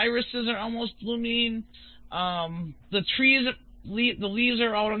 My irises are almost blooming. The trees, the leaves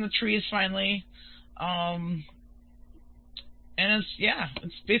are out on the trees finally. And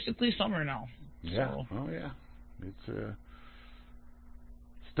it's basically summer now. Yeah. So. Oh yeah. It's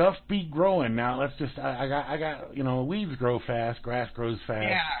stuff be growing now. Let's just I got weeds grow fast, grass grows fast,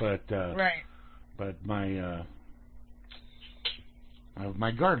 yeah. but right. But my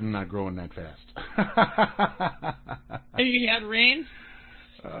My garden not growing that fast. Have you had rain?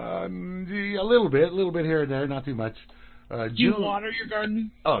 A little bit here and there, not too much. Do you water your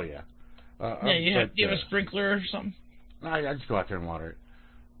garden? Oh yeah. You have a sprinkler or something? I just go out there and water it.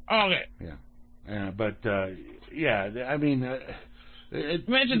 Oh, okay. Yeah. I mean, you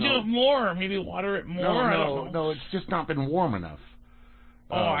might have to do it more. Maybe water it more. No, it's just not been warm enough.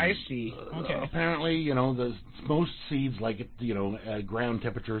 Oh, I see. Okay. Apparently, most seeds like it, ground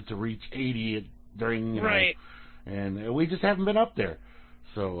temperature to reach 80 during, right. And we just haven't been up there.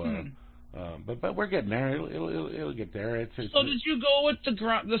 So, but we're getting there. It'll get there. So did you go with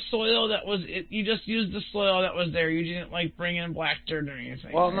the soil that was? You just used the soil that was there. You didn't bring in black dirt or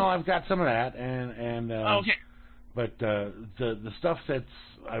anything. Well, no, I've got some of that, and okay. But the stuff that's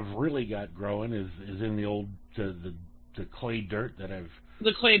I've really got growing is in the old the clay dirt that I've.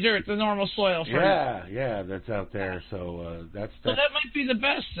 The clay dirt, the normal soil. Yeah, that's out there. So that's. So that might be the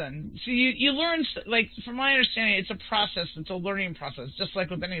best then. See, you learn, from my understanding, it's a process. It's a learning process, just like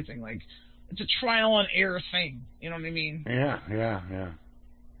with anything. It's a trial and error thing. You know what I mean? Yeah.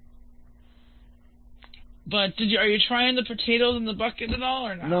 But are you trying the potatoes in the bucket at all,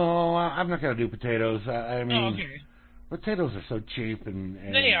 or not? No, I'm not gonna do potatoes. I mean. Oh, okay. Potatoes are so cheap, and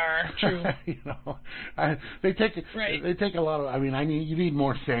they are true. They take a lot of. I mean, you need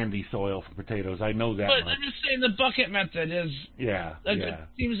more sandy soil for potatoes. I know that. But much. I'm just saying the bucket method is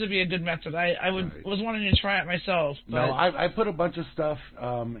seems to be a good method. I was wanting to try it myself. But. No, I put a bunch of stuff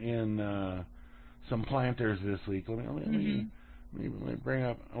in some planters this week. Let me bring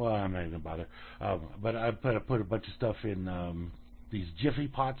up. Well, I'm not even gonna bother. But I put a bunch of stuff in these jiffy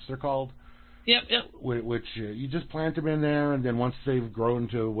pots. They're called. Yep. Which you just plant them in there, and then once they've grown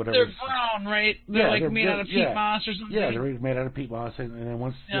to whatever. They're brown, right? They're made out of peat moss or something? Yeah, they're made out of peat moss, and then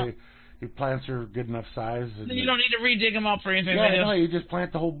once your plants are good enough size. Then you don't need to redig them up or anything. Yeah, you just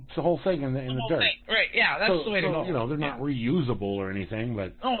plant the whole thing in the dirt. Thing. Right, yeah, that's the way to go. They're not reusable or anything,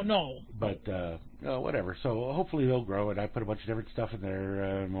 but. Oh, no. But, whatever. So hopefully they'll grow it. I put a bunch of different stuff in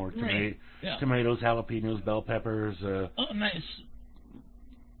there, more tomatoes, jalapenos, bell peppers. Oh, nice.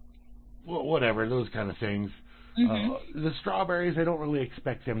 Well, whatever, those kind of things. The strawberries, I don't really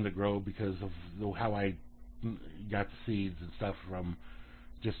expect them to grow because of how I got the seeds and stuff from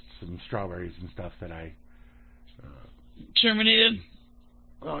just some strawberries and stuff that I... Germinated?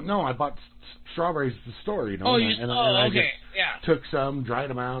 No, I bought strawberries at the store, okay. I just took some,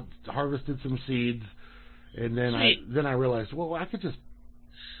 dried them out, harvested some seeds, and then I realized, well, I could just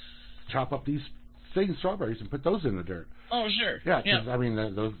chop up these strawberries and put those in the dirt. Oh, sure. Yeah, because, I mean,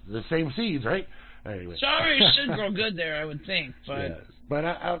 the same seeds, right? Anyway. Strawberries should grow good there, I would think. But but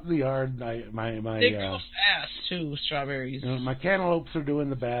out in the yard, they grow fast, too, strawberries. My cantaloupes are doing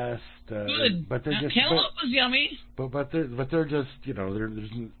the best. Good. But they're just... Cantaloupe is yummy. But they're just, they're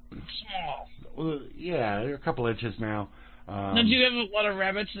small. Well, they're a couple inches now. Now, do you have a lot of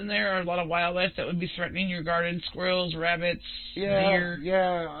rabbits in there, or a lot of wildlife that would be threatening your garden? Squirrels, rabbits, deer?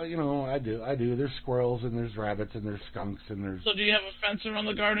 Yeah, I do. There's squirrels, and there's rabbits, and there's skunks, and there's... So do you have a fence around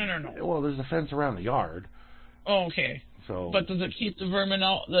the garden, or no? Well, there's a fence around the yard. Oh, okay. So. But does it keep the vermin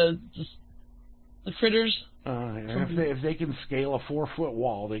out, the critters? If they can scale a 4-foot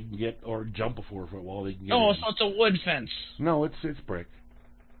wall, they can get, or jump a 4-foot wall, they can get in. So it's a wood fence. No, it's brick.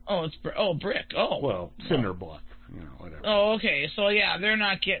 Oh, it's brick. Oh. Well, cinder block. Whatever. Oh, okay. So they're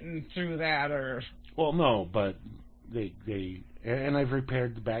not getting through that, or. Well, no, but they and I've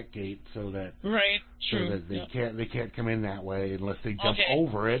repaired the back gate so that true. So that they can't come in that way unless they jump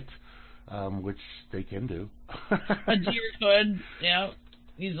over it, which they can do. A deer could,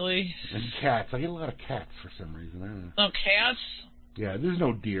 easily. And cats. I get a lot of cats for some reason. I don't know. Oh, cats? Yeah, there's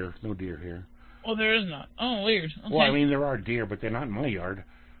no deer here. Oh, there is not. Oh, weird. Okay. Well, I mean there are deer, but they're not in my yard.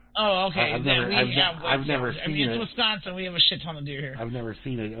 Oh, okay. I've never seen it. In Wisconsin, we have a shit ton of deer here. I've never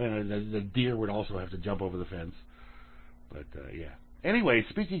seen it. The deer would also have to jump over the fence. But, Anyway,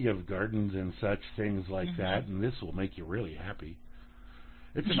 speaking of gardens and such, things like that, and this will make you really happy.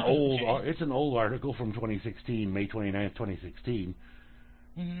 It's an old article from 2016, May 29th, 2016.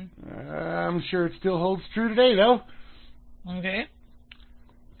 I'm sure it still holds true today, though. Okay.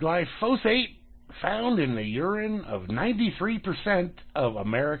 Glyphosate found in the urine of 93% of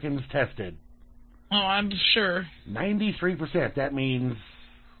Americans tested. Oh, I'm sure. 93%. That means...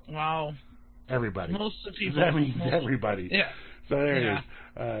 Wow. Everybody. Most of the people. That means everybody. Yeah. So there it is.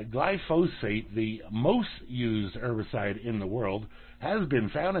 Glyphosate, the most used herbicide in the world, has been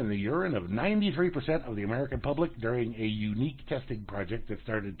found in the urine of 93% of the American public during a unique testing project that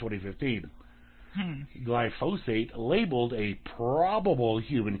started in 2015. Glyphosate, labeled a probable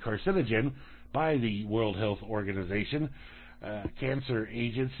human carcinogen by the World Health Organization, Cancer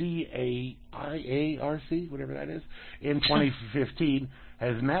Agency, IARC, whatever that is, in 2015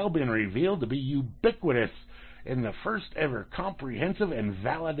 has now been revealed to be ubiquitous in the first ever comprehensive and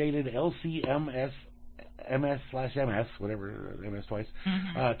validated LCMS MS/MS, whatever, MS twice,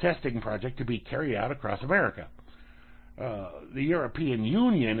 testing project to be carried out across America. The European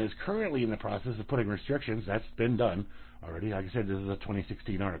Union is currently in the process of putting restrictions, that's been done already, like I said, this is a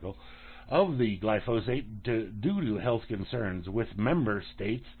 2016 article, of the glyphosate due to health concerns, with member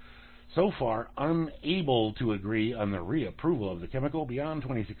states so far unable to agree on the reapproval of the chemical beyond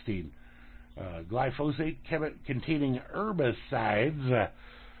 2016. Glyphosate containing herbicides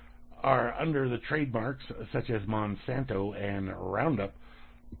are under the trademarks such as Monsanto and Roundup.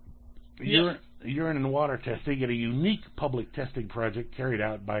 Urine and water testing at a unique public testing project carried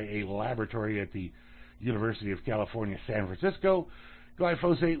out by a laboratory at the University of California, San Francisco.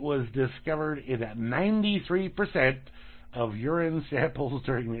 Glyphosate was discovered in 93% of urine samples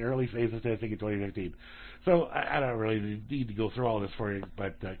during the early phase of testing in 2015. So I don't really need to go through all this for you,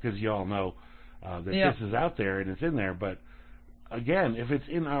 but because you all know that this is out there and it's in there. But again, if it's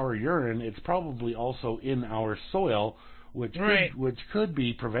in our urine, it's probably also in our soil, which could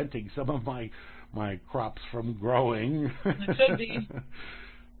be preventing some of my crops from growing. It could be.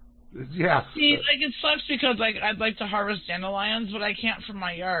 Yeah. See, like, it sucks because I'd like to harvest dandelions, but I can't from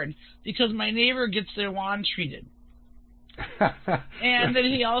my yard because my neighbor gets their lawn treated, and then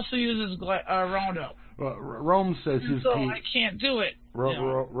he also uses Roundup. Well, Rome says his so pea. I can't do it.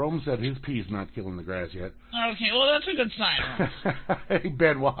 Rome said his pea's not killing the grass yet. Okay, well that's a good sign. Hey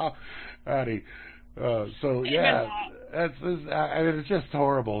Benoit, howdy. So hey, yeah, I mean, it's just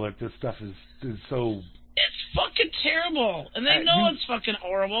horrible that this stuff is so. It's fucking terrible, and they know it's fucking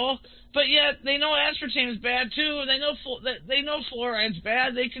horrible, but yet they know aspartame is bad too, and they know fluoride's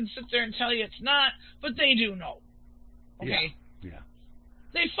bad. They can sit there and tell you it's not, but they do know. Okay. Yeah.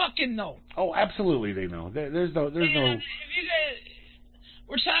 They fucking know. Oh, absolutely, they know. There's no. If you guys,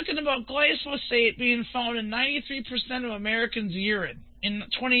 we're talking about glyphosate being found in 93% of Americans' urine in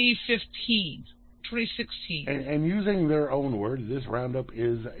 2016. And using their own word, this Roundup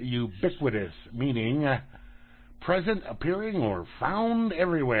is ubiquitous, meaning present, appearing, or found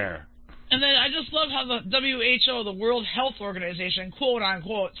everywhere. And then I just love how the WHO, the World Health Organization, quote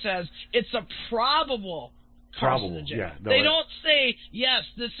unquote, says it's a probable carcinogen. Yeah, they don't say, yes,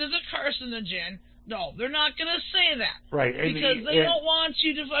 this is a carcinogen. No, they're not going to say that. Right. Because they don't want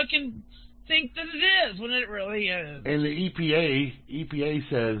you to fucking think that it is when it really is. And the EPA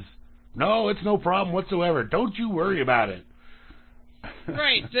says, no, it's no problem whatsoever. Don't you worry about it.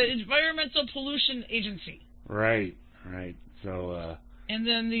 Right, the Environmental Pollution Agency. Right. So, and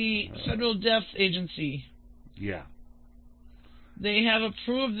then the Federal Death Agency. Yeah. They have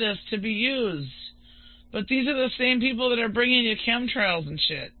approved this to be used. But these are the same people that are bringing you chemtrails and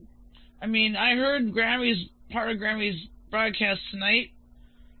shit. I mean, I heard part of Grammy's broadcast tonight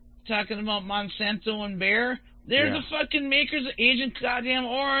talking about Monsanto and Bayer. They're the fucking makers of Agent Goddamn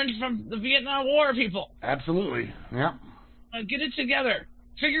Orange from the Vietnam War, people. Absolutely. Yeah. Get it together.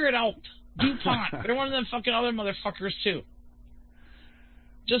 Figure it out. DuPont. They're one of them fucking other motherfuckers, too.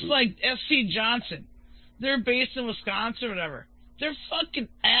 Just like S.C. Johnson. They're based in Wisconsin or whatever. They're fucking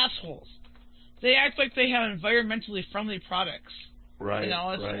assholes. They act like they have environmentally friendly products. Right. You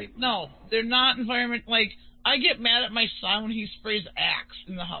know, it's like, no, they're not like, I get mad at my son when he sprays Axe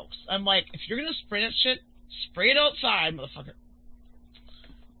in the house. I'm like, if you're going to spray that shit, spray it outside, motherfucker.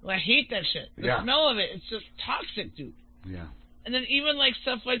 Well, I hate that shit. The smell of it, it's just toxic, dude. Yeah. And then even like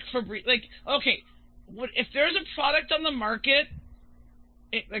stuff like Febreze, like, okay, if there's a product on the market,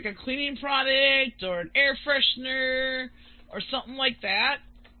 like a cleaning product or an air freshener or something like that,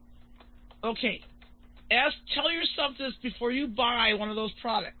 okay, tell yourself this before you buy one of those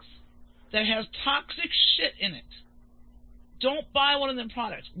products that has toxic shit in it. Don't buy one of them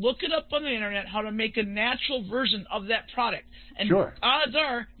products. Look it up on the internet how to make a natural version of that product. And odds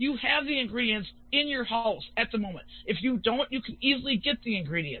are you have the ingredients in your house at the moment. If you don't, you can easily get the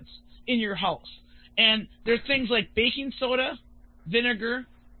ingredients in your house. And there's things like baking soda, vinegar,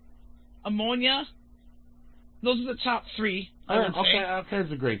 ammonia. Those are the top three. All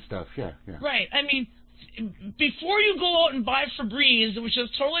kinds of great stuff. Yeah. Right. I mean, before you go out and buy Febreze, which is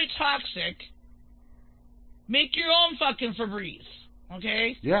totally toxic, make your own fucking Febreze,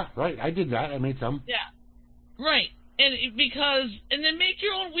 okay? Yeah, right. I did that. I made some. Yeah, right. And then make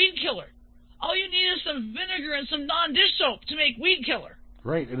your own weed killer. All you need is some vinegar and some non-dish soap to make weed killer.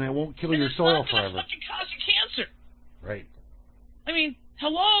 Right, and it won't kill your soil forever. It's not going to fucking cause you cancer. Right. I mean,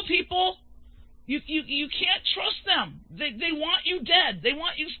 hello, people. You can't trust them. They want you dead. They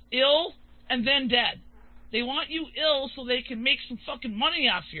want you ill and then dead. They want you ill so they can make some fucking money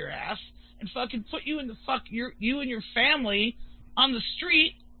off your ass and fucking put you in the you and your family on the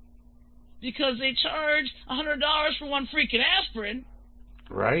street because they charge $100 for one freaking aspirin.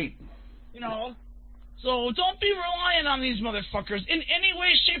 Right. You know. So don't be relying on these motherfuckers in any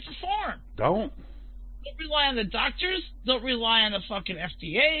way, shape, or form. Don't rely on the doctors. Don't rely on the fucking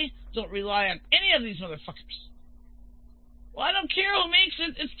FDA. Don't rely on any of these motherfuckers. Well, I don't care who makes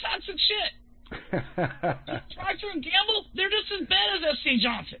it. It's toxic shit. Procter & Gamble, they're just as bad as S.C.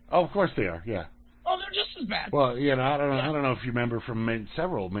 Johnson. Oh, of course they are, yeah. Oh, they're just as bad. Well, you know, I don't know if you remember from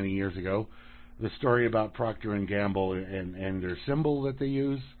many years ago, the story about Procter & Gamble and their symbol that they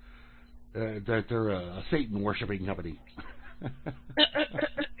use, that they're a Satan-worshipping company.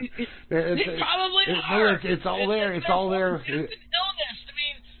 They probably are. It's all there. It's all there. It's an illness. I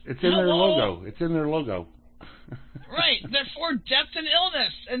mean, it's in their logo. It's in their logo. Right. They're for death and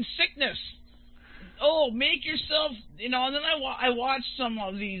illness and sickness. Oh, make yourself, you know. And then I watch some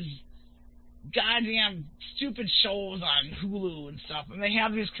of these goddamn stupid shows on Hulu and stuff, and they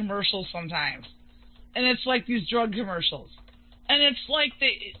have these commercials sometimes, and it's like these drug commercials, and it's like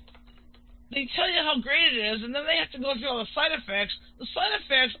they tell you how great it is, and then they have to go through all the side effects. The side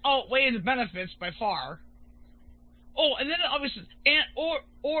effects outweigh the benefits by far. Oh, and then it always says,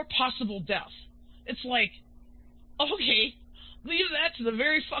 or possible death. It's like, okay, leave that to the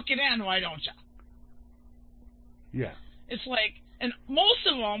very fucking end, why don't you? Yeah. It's like, and most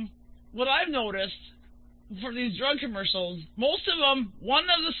of them, what I've noticed for these drug commercials, most of them, one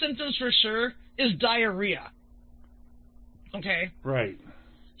of the symptoms for sure is diarrhea. Okay? Right.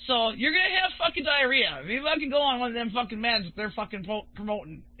 So you're going to have fucking diarrhea. If you fucking go on one of them fucking meds that they're fucking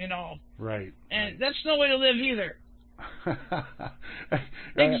promoting, you know. Right. And that's no way to live either.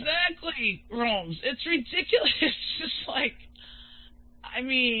 Exactly, Rome's. It's ridiculous. It's just like, I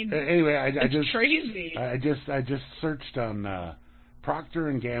mean, anyway, it's crazy. I just searched on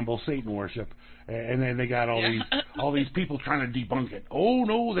Procter & Gamble Satan worship, and then they got all these people trying to debunk it. Oh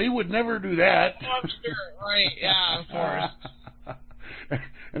no, they would never do that. Oh, I'm sure. Right? Yeah, of course.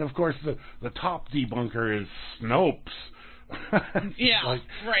 And of course, the top debunker is Snopes. Yeah, like,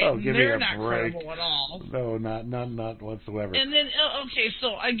 right. Oh, give They're me a not break. credible at all. No, not whatsoever. And then, okay,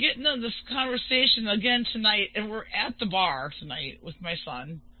 so I get into this conversation again tonight, and we're at the bar tonight with my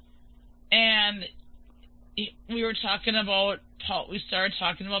son, and we were talking about we started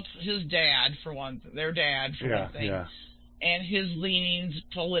talking about his dad for one, their dad for one thing. Yeah. And his leanings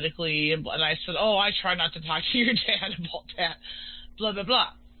politically, and I said, oh, I try not to talk to your dad about that, blah, blah,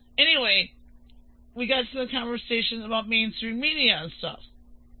 blah. Anyway, we got to the conversation about mainstream media and stuff.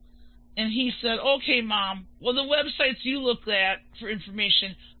 And he said, okay, Mom, well, the websites you look at for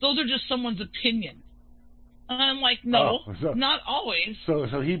information, those are just someone's opinion. And I'm like, no, not always.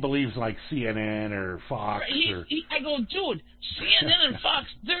 So he believes like CNN or Fox. I go, dude, CNN and Fox,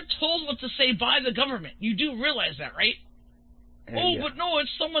 they're told what to say by the government. You do realize that, right? But no, it's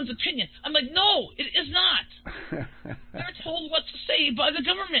someone's opinion. I'm like, no, it is not. They're told what to say by the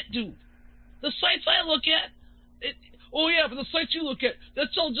government, dude. The sites I look at, but the sites you look at,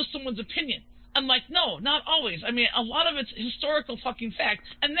 that's all just someone's opinion. I'm like, no, not always. I mean, a lot of it's historical fucking fact,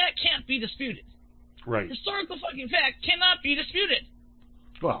 and that can't be disputed. Right. Historical fucking fact cannot be disputed.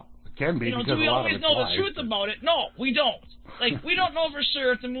 Well, it can be, because do we a lot always of it's know lies, the truth about it? No, we don't. Like, we don't know for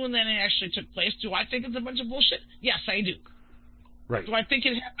sure if the moon landing actually took place. Do I think it's a bunch of bullshit? Yes, I do. Right. Do I think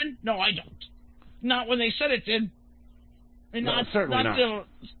it happened? No, I don't. Not when they said it did. And no, certainly not the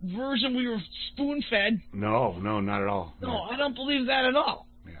version we were spoon-fed. No, not at all. No, I don't believe that at all.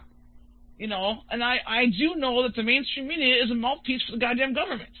 Yeah. You know, and I do know that the mainstream media is a mouthpiece for the goddamn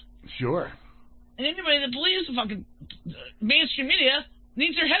government. Sure. And anybody that believes the fucking mainstream media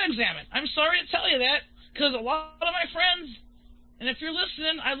needs their head examined. I'm sorry to tell you that, because a lot of my friends, and if you're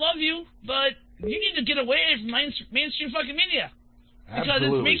listening, I love you, but you need to get away from mainstream fucking media. Because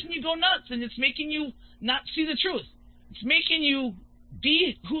Absolutely. It's making you go nuts, and it's making you not see the truth. It's making you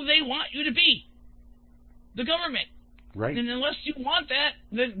be who they want you to be. The government. Right. And unless you want that,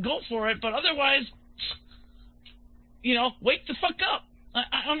 then go for it. But otherwise, you know, wake the fuck up.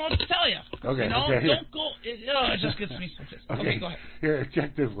 I don't know what to tell you. Okay. You know, okay. don't go. It just gets me so pissed. Okay, go ahead. Here,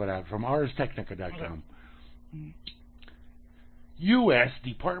 check this one out from ArsTechnica.com. Okay. U.S.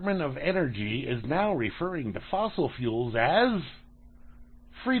 Department of Energy is now referring to fossil fuels as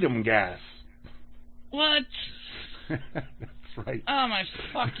freedom gas. What? That's right. Oh my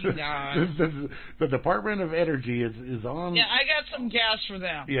fucking god! The Department of Energy is on. Yeah, I got some gas for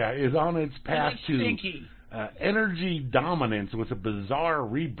them. Yeah, is on its path to stinky. Energy dominance with a bizarre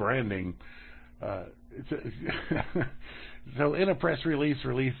rebranding. So, in a press release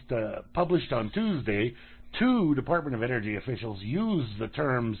published on Tuesday, Two Department of Energy officials used the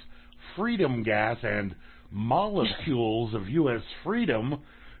terms freedom gas and molecules of U.S. freedom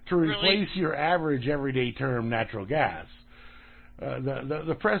to replace your average everyday term natural gas.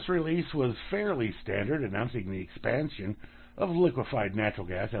 The press release was fairly standard, announcing the expansion of liquefied natural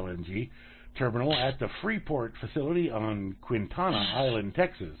gas (LNG) terminal at the Freeport facility on Quintana Island,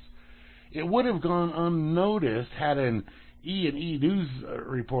 Texas. It would have gone unnoticed had an E&E News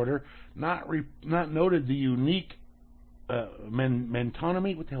reporter not noted the unique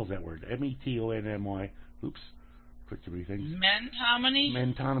metonymy. What the hell is that word? metonymy. Oops. Click too many things.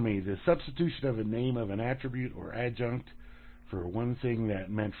 Metonymy. The substitution of a name of an attribute or adjunct for one thing that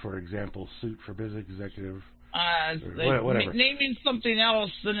meant, for example, suit for business executive. Whatever. Naming something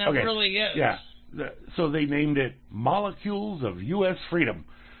else than it really is. Yeah. So they named it Molecules of U.S. Freedom.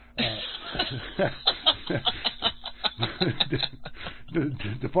 The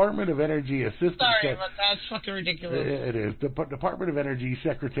Department of Energy Assistant. Sorry, but that's fucking ridiculous. It is. The Department of Energy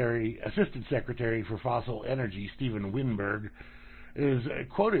Assistant Secretary for Fossil Energy, Stephen Winberg, is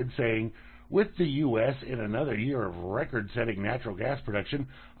quoted saying, "With the U.S. in another year of record-setting natural gas production,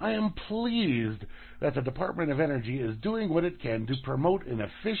 I am pleased that the Department of Energy is doing what it can to promote an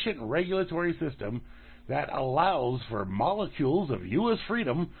efficient regulatory system that allows for molecules of U.S.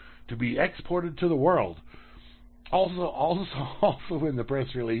 freedom to be exported to the world." Also in the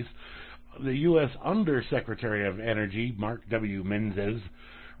press release, the U.S. Undersecretary of Energy, Mark W. Menzies,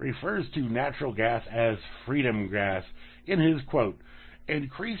 refers to natural gas as freedom gas in his quote,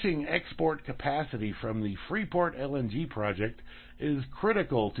 "Increasing export capacity from the Freeport LNG project is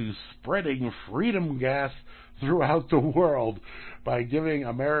critical to spreading freedom gas throughout the world by giving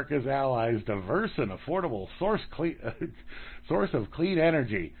America's allies diverse and affordable source of clean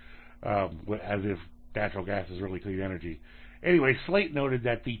energy," as if natural gas is really clean energy. Anyway, Slate noted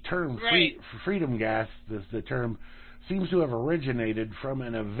that the term freedom gas, the term, seems to have originated from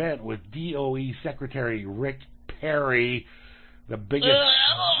an event with DOE Secretary Rick Perry, the biggest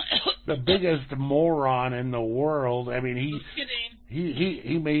moron in the world. I mean,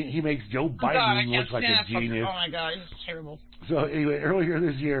 he makes Joe Biden look like a genius. Oh my God, it's terrible. So anyway, earlier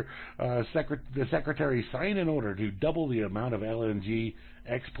this year, the secretary signed an order to double the amount of LNG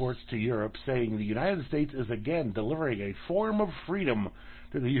exports to Europe, saying the United States is again delivering a form of freedom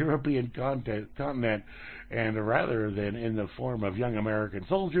to the European continent, and rather than in the form of young American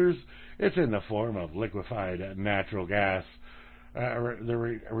soldiers, it's in the form of liquefied natural gas.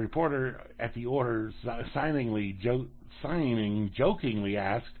 The reporter at the order signing jokingly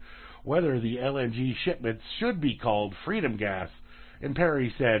asked whether the LNG shipments should be called freedom gas, and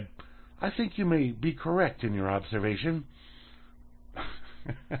Perry said, "I think you may be correct in your observation."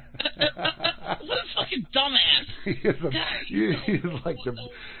 What a fucking dumbass! This guy is like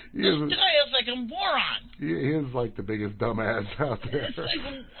a moron. He is like the biggest dumbass out there.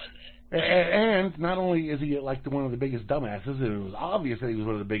 And not only is he like one of the biggest dumbasses, and it was obvious that he was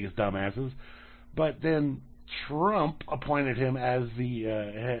one of the biggest dumbasses, but then Trump appointed him as the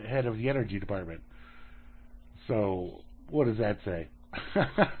head of the Energy Department. So, what does that say?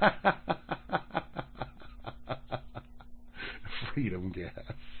 Freedom gas.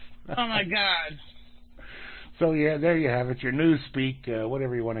 Oh my God. So yeah, there you have it. Your news speak,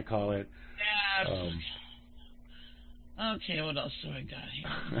 whatever you want to call it. Yeah. Okay, what else do I got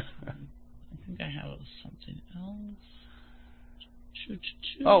here? I think I have something else.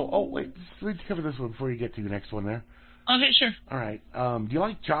 Oh, wait. Let's cover this one before you get to the next one there. Okay, sure. All right. Do you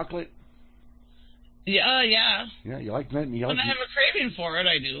like chocolate? Yeah. Yeah, you like when I have a craving for it,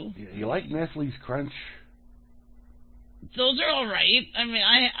 I do. You like Nestle's Crunch? Those are all right. I mean,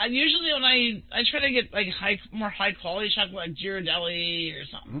 I usually when I try to get like more high quality chocolate, like Ghirardelli or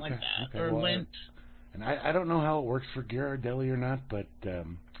something like that, or Lindt. And I don't know how it works for Ghirardelli or not, but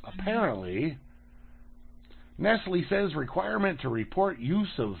apparently Nestle says requirement to report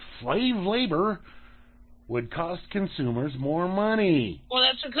use of slave labor would cost consumers more money. Well,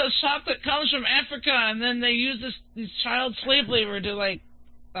 that's because chocolate comes from Africa, and then they use this child slave labor to like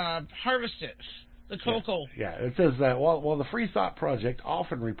harvest it. The cocoa. Yeah, it says that while the Free Thought Project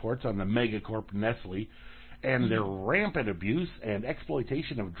often reports on the megacorp Nestle and their rampant abuse and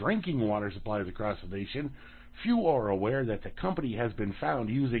exploitation of drinking water supplies across the nation, few are aware that the company has been found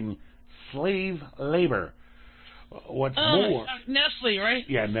using slave labor. What's more, Nestle, right?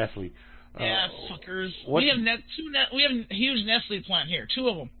 Yeah, Nestle. Yeah, fuckers. We have a huge Nestle plant here, 2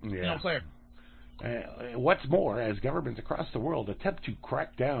 of them. Yeah. Claire. What's more, as governments across the world attempt to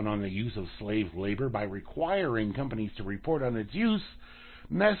crack down on the use of slave labor by requiring companies to report on its use,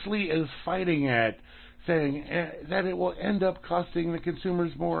 Nestle is fighting saying that it will end up costing the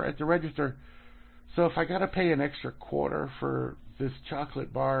consumers more at the register. So if I got to pay an extra quarter for this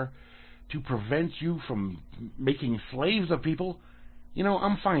chocolate bar to prevent you from making slaves of people,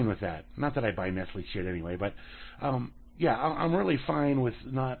 I'm fine with that. Not that I buy Nestle shit anyway, but yeah, I'm really fine with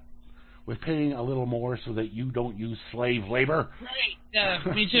paying a little more so that you don't use slave labor. Right.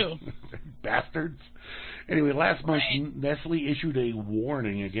 Yeah, me too. Bastards. Anyway, last month, Nestle issued a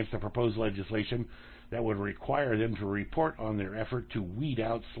warning against the proposed legislation that would require them to report on their effort to weed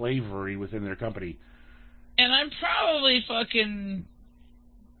out slavery within their company. And I'm probably fucking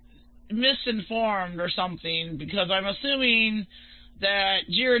misinformed or something, because I'm assuming that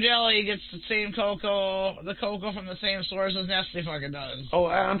Ghirardelli gets the cocoa from the same source as Nestle fucking does. Oh,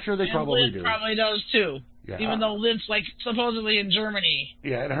 I'm sure they probably do. Probably does too. Yeah, even though Lint's supposedly in Germany.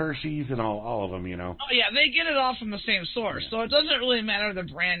 Yeah, and Hershey's and all of them, Oh yeah, they get it all from the same source, so it doesn't really matter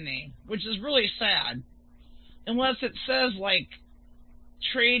the brand name, which is really sad, unless it says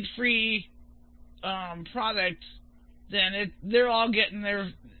trade-free product. Then they're all getting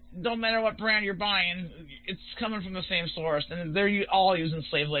their. Don't matter what brand you're buying, it's coming from the same source, and they're all using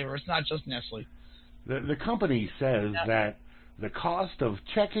slave labor. It's not just Nestle. The company says that the cost of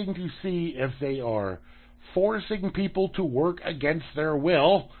checking to see if they are forcing people to work against their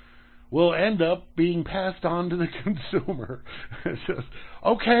will end up being passed on to the consumer. It's just,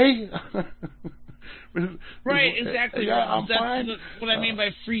 okay. Right, exactly. Yeah, I'm That's fine. what I mean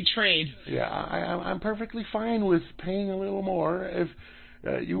by free trade. Yeah, I'm perfectly fine with paying a little more if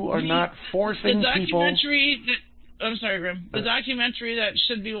you are not forcing people. I'm sorry, Grim. The documentary that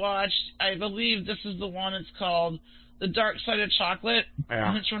should be watched, I believe this is the one. It's called The Dark Side of Chocolate. Yeah.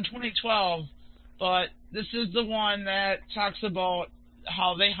 And it's from 2012. But this is the one that talks about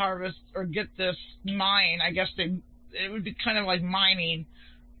how they harvest or get this mine. I guess it would be kind of like mining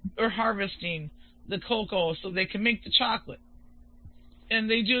or harvesting the cocoa so they can make the chocolate. And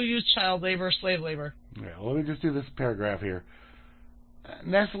they do use child labor, slave labor. Yeah, well, let me just do this paragraph here.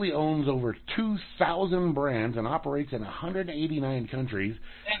 Nestle owns over 2,000 brands and operates in 189 countries.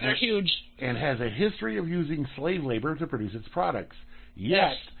 And they're huge. And has a history of using slave labor to produce its products.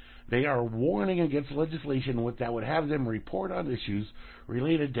 Yet, they are warning against legislation that would have them report on issues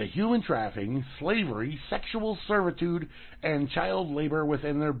related to human trafficking, slavery, sexual servitude, and child labor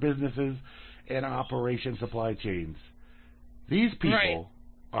within their businesses and operation supply chains. These people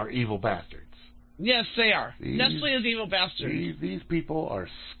are evil bastards. Yes, they are. Nestle is evil bastards. These people are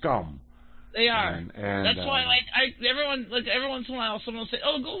scum. They are. And that's why, every once in a while, someone will say,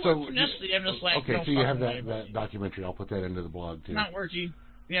 "Oh, go work for Nestle." I'm just like, okay, no, so you have that documentary. I'll put that into the blog too. Not working.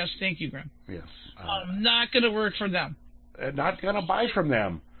 Yes, thank you, Grim. Yes. I'm not going to work for them. Not going to buy from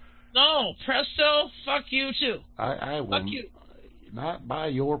them. No, presto, fuck you too. I will fuck you. Not buy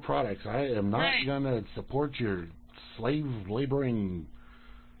your products. I am not going to support your slave laboring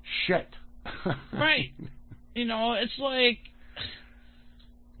shit. Right. It's like.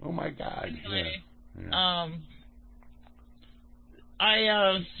 Oh my God. Anyway, yeah.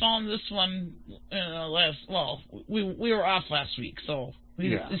 I found this one we were off last week, so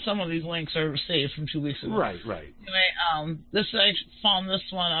some of these links are saved from 2 weeks ago. Right. Anyway, I found this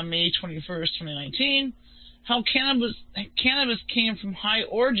one on May 21st, 2019. How cannabis came from high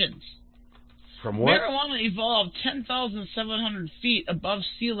origins. From what? Marijuana evolved 10,700 feet above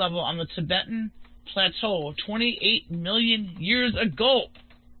sea level on the Tibetan plateau 28 million years ago.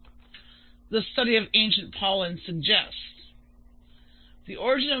 The study of ancient pollen suggests. The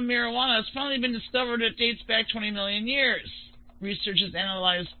origin of marijuana has finally been discovered. It dates back 20 million years. Researchers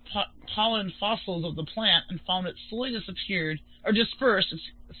analyzed pollen fossils of the plant and found it slowly disappeared. No,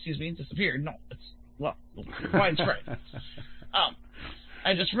 it's widespread.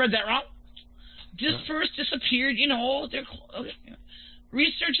 I just read that wrong. Disappeared.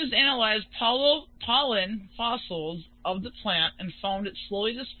 Researchers analyzed pollen fossils of the plant and found it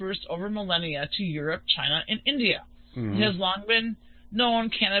slowly dispersed over millennia to Europe, China, and India. Mm-hmm. It has long been known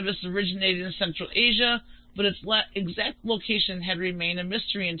cannabis originated in Central Asia, but its exact location had remained a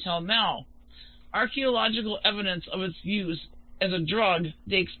mystery until now. Archaeological evidence of its use as a drug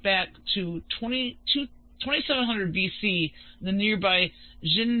dates back to 2700 BC in the nearby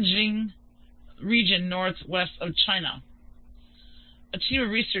Xinjiang region northwest of China. A team of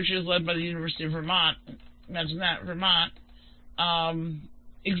researchers led by the University of Vermont, imagine that, Vermont,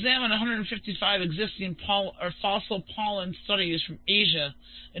 examined 155 existing fossil pollen studies from Asia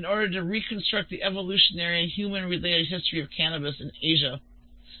in order to reconstruct the evolutionary and human-related history of cannabis in Asia.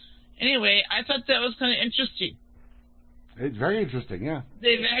 Anyway, I thought that was kind of interesting. It's very interesting, yeah.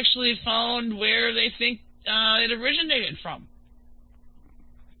 They've actually found where they think it originated from.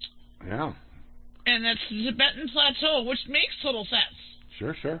 Yeah. And that's the Tibetan Plateau, which makes total sense.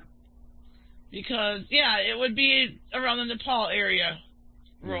 Sure. Because, yeah, it would be around the Nepal area,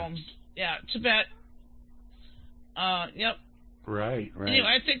 rooms. Yeah, Tibet. Yep. Right. Anyway,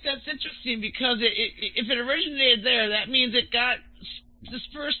 I think that's interesting because if it originated there, that means it got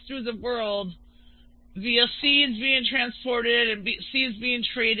dispersed through the world via seeds being transported and seeds being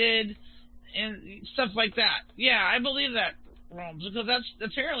traded and stuff like that. Yeah, I believe that, Rome, because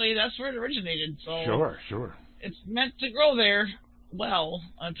that's where it originated. So Sure. It's meant to grow there. Well,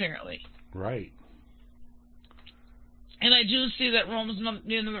 apparently. Right. And I do see that Rome's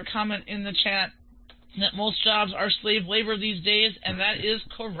made another comment in the chat that most jobs are slave labor these days, and that is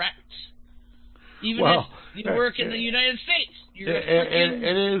correct. Even if you work in the United States, you're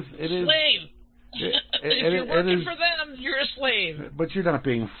a fucking slave. If you're working for them, you're a slave. But you're not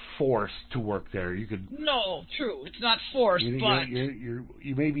being forced to work there. You could. No, true. It's not forced, but you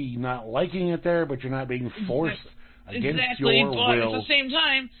may be not liking it there, but you're not being forced against exactly, your but will. at the same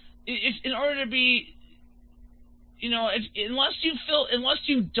time, if in order to be, unless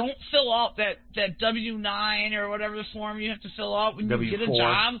you don't fill out that W-9 or whatever the form you have to fill out when you get a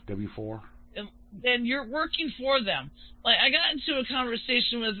job, W-4, then you're working for them. Like, I got into a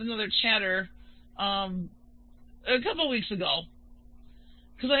conversation with another chatter a couple weeks ago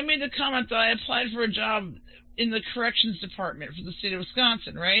because I made the comment that I applied for a job in the corrections department for the state of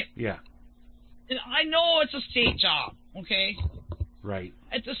Wisconsin, right? Yeah. And I know it's a state job, okay? Right.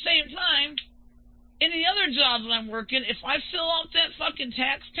 At the same time, any other job that I'm working, if I fill out that fucking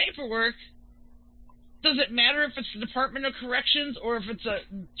tax paperwork, does it matter if it's the Department of Corrections or if it's a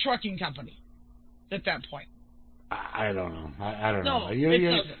trucking company at that point? I don't know. I don't know. No, it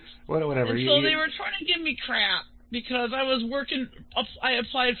doesn't. Whatever. And so they were trying to give me crap because I was working, I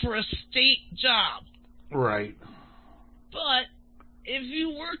applied for a state job. Right. But if you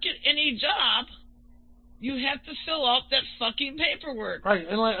work at any job, you have to fill out that fucking paperwork. Right,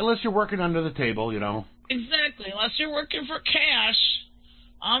 unless you're working under the table, Exactly. Unless you're working for cash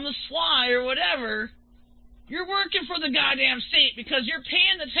on the sly or whatever, you're working for the goddamn state because you're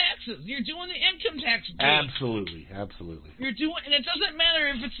paying the taxes. You're doing the income tax pay. Absolutely. You're doing, and it doesn't matter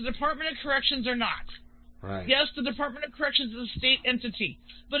if it's the Department of Corrections or not. Right. Yes, the Department of Corrections is a state entity.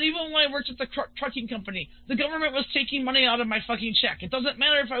 But even when I worked at the trucking company, the government was taking money out of my fucking check. It doesn't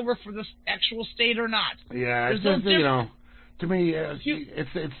matter if I work for this actual state or not. Yeah, it's just, to me,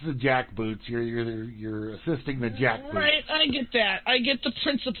 it's the jackboots. You're assisting the jackboots. Right, I get that. I get the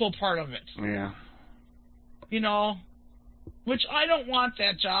principal part of it. Yeah. Which I don't want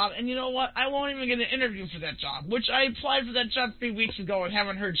that job, and you know what? I won't even get an interview for that job, which I applied for that job 3 weeks ago and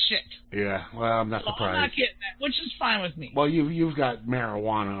haven't heard shit. Yeah, well, I'm not surprised. I'm not getting that, which is fine with me. Well, you've got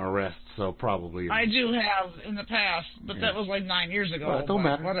marijuana arrests, so probably. I do have in the past, but that was like 9 years ago. Well, it don't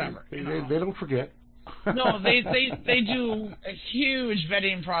matter. Whatever. They don't forget. No, they do a huge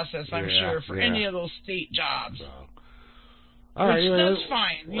vetting process, I'm sure, for any of those state jobs. So. All right, that's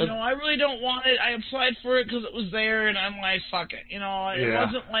fine. I really don't want it. I applied for it because it was there, and I'm like, fuck it. It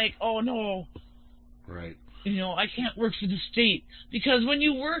wasn't like, oh, no. Right. I can't work for the state. Because when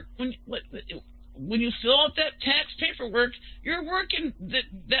you work, when you fill out that tax paperwork, you're working,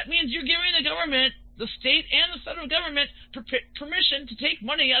 that means you're giving the government, the state and the federal government, permission to take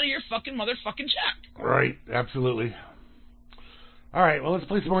money out of your fucking motherfucking check. Right, absolutely. All right, well, let's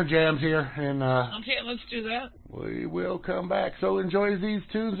play some more jams here. And okay, let's do that. We will come back. So enjoy these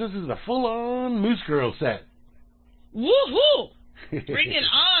tunes. This is a full-on Moosegurl set. Woohoo! Bring it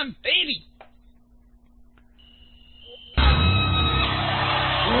on, baby!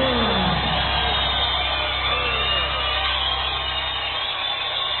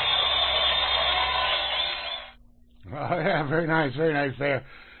 Oh, yeah, very nice there.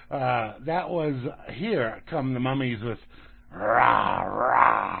 That was Here Come the Mummies with Rah,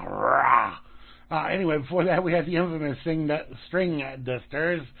 rah, rah. Anyway, before that, we had the infamous String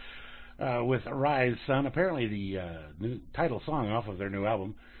Dusters with Rise Son, apparently the new title song off of their new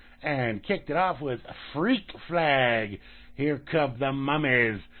album, and kicked it off with Freak Flag. Here Come the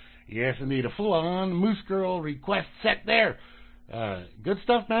Mummies. Yes, indeed, a full-on Moosegurl request set there. Good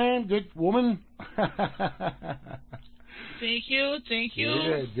stuff, man. Good woman. Thank you.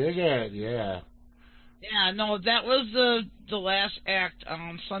 Yeah, dig it, yeah. Yeah, no, that was the last act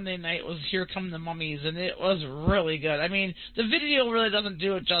on Sunday night was Here Come the Mummies, and it was really good. I mean, the video really doesn't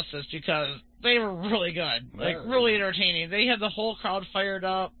do it justice because they were really good, like really entertaining. They had the whole crowd fired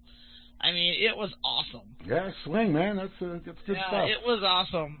up. I mean, it was awesome. Yeah, swing, man. That's good stuff. Yeah, it was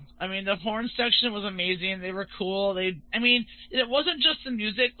awesome. I mean, the horn section was amazing. They were cool. It wasn't just the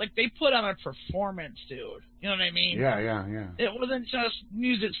music. Like, they put on a performance, dude. You know what I mean? Yeah. It wasn't just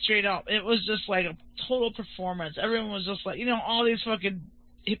music straight up. It was just like a total performance. Everyone was just like, all these fucking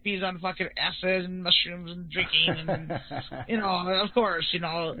hippies on fucking acid and mushrooms and drinking and, of course, it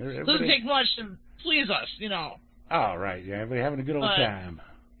doesn't take much to please us, Oh, right. Yeah, everybody having a good old time.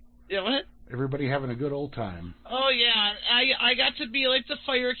 Yeah, what? Everybody having a good old time. Oh, yeah. I got to be, like, the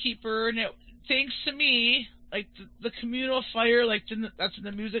fire keeper, and thanks to me, like, the communal fire, like, that's in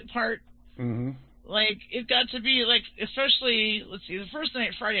the music part. Mm-hmm. Like, it got to be, like, especially, let's see, the first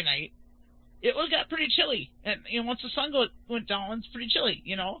night, Friday night, it got pretty chilly. And, once the sun went down, it's pretty chilly,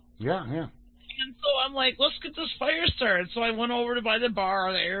 Yeah, yeah. And so I'm like, let's get this fire started. So I went over to by the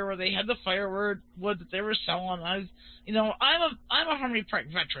bar there where they had the firewood that they were selling. I'm a Harmony Park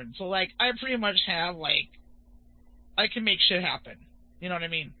veteran, so, like, I pretty much have, like, I can make shit happen. You know what I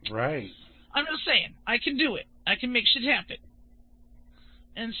mean? Right. I'm just saying, I can do it. I can make shit happen.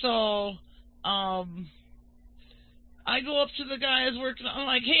 And so, I go up to the guys working. I'm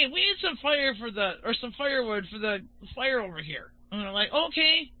like, hey, we need some some firewood for the fire over here. And they're like,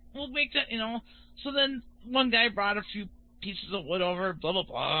 okay, we'll make that. So then one guy brought a few pieces of wood over, blah blah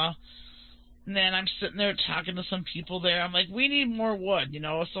blah. And then I'm sitting there talking to some people there. I'm like, we need more wood,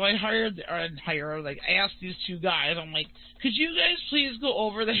 So I asked these two guys. I'm like, could you guys please go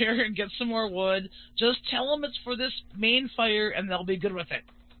over there and get some more wood? Just tell them it's for this main fire, and they'll be good with it.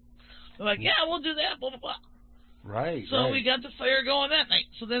 They're like, yeah, we'll do that, blah blah blah. Right. So we got the fire going that night.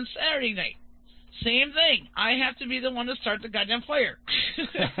 So then Saturday night, same thing. I have to be the one to start the goddamn fire.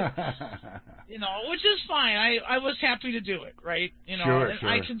 Which is fine. I was happy to do it, right? Sure.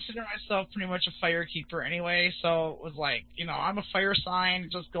 I consider myself pretty much a fire keeper anyway, so it was like, I'm a fire sign.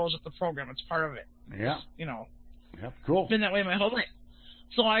 It just goes with the program. It's part of it. Yeah. Yep, cool. Been that way my whole life.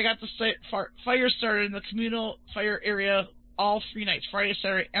 So I got the fire started in the communal fire area all 3 nights, Friday,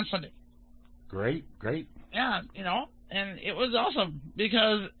 Saturday, and Sunday. Great. Yeah, and it was awesome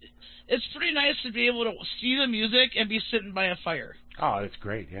because it's pretty nice to be able to see the music and be sitting by a fire. Oh, that's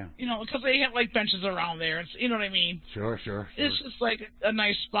great, yeah. Because they have, like, benches around there. And, you know what I mean? Sure. It's just, like, a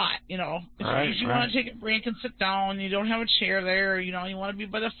nice spot, If you want to take a break and sit down, you don't have a chair there, you want to be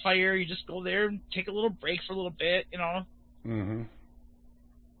by the fire, you just go there and take a little break for a little bit, Mm-hmm.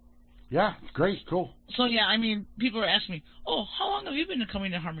 Yeah, it's great, cool. So, yeah, I mean, people are asking me, oh, how long have you been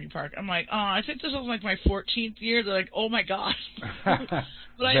coming to Harmony Park? I'm like, I think this was, like, my 14th year. They're like, oh, my God.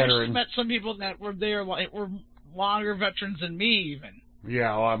 But I actually met some people that were there, like, were longer veterans than me, even.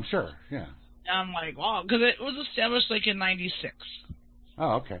 Yeah, well, I'm sure, yeah. And I'm like, wow, because it was established, like, in 96.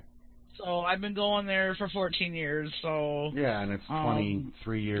 Oh, okay. So I've been going there for 14 years, so... Yeah, and it's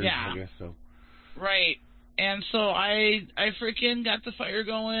 23 years, I guess, so... Right. And so I freaking got the fire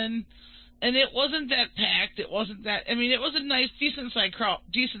going, and it wasn't that packed. It wasn't that... I mean, it was a nice, decent-sized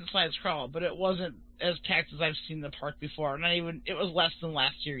crowd, but it wasn't as packed as I've seen the park before. Not even... It was less than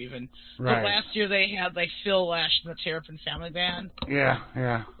last year, even. Right. But last year they had, like, Phil Lash and the Terrapin Family Band. Yeah.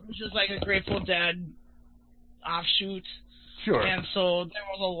 Which is, like, a Grateful Dead offshoot. Sure. And so there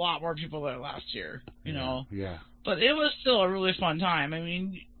was a lot more people there last year, Yeah. But it was still a really fun time. I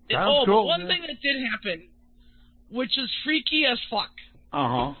mean... Cool, but one thing that did happen, which is freaky as fuck.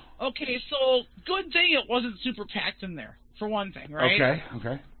 Uh-huh. Okay, so good thing it wasn't super packed in there, for one thing, right?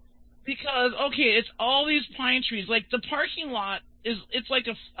 Okay. Because, it's all these pine trees. Like, the parking lot it's like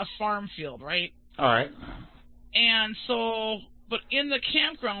a farm field, right? All right. And so, but in the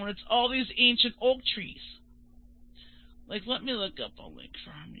campground, it's all these ancient oak trees. Like, let me look up a link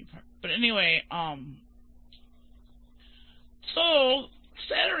for Harmony Park. But anyway, so...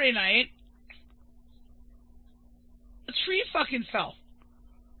 Saturday night, a tree fucking fell.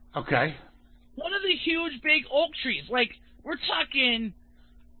 Okay. One of the huge, big oak trees. Like, we're talking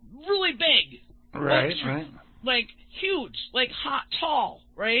really big. Right, oak trees. right. Like, huge. Like, tall,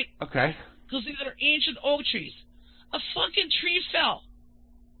 right? Okay. Because these are ancient oak trees. A fucking tree fell.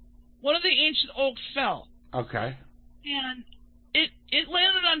 One of the ancient oaks fell. Okay. And it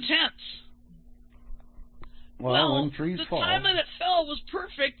landed on tents. Well, when trees fall... the time that it fell was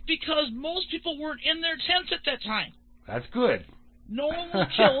perfect because most people weren't in their tents at that time. That's good. No one was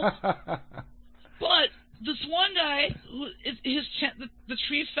killed. But this one guy, his tent, the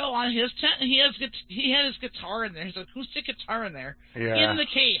tree fell on his tent, and he had his guitar in there, his acoustic guitar in there, in the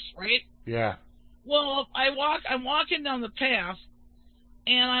case, right? Yeah. Well, I'm walking down the path,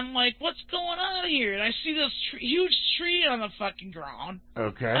 and I'm like, what's going on here? And I see this huge tree on the fucking ground.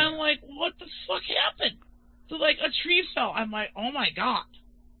 Okay. I'm like, what the fuck happened? So, like, a tree fell. I'm like, oh, my God.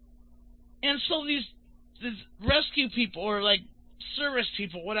 And so these rescue people or, like, service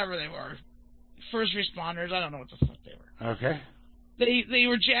people, whatever they were, first responders, I don't know what the fuck they were. Okay. They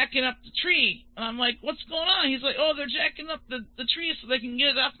were jacking up the tree. And I'm like, what's going on? He's like, oh, they're jacking up the tree so they can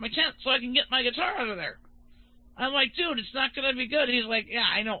get it off my tent so I can get my guitar out of there. I'm like, dude, it's not going to be good. He's like, yeah,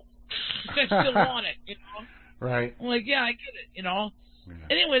 I know. I still want it, you know? Right. I'm like, yeah, I get it, you know? Yeah.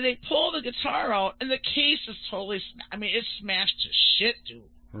 Anyway, they pull the guitar out, and the case is totally, it's smashed to shit, dude.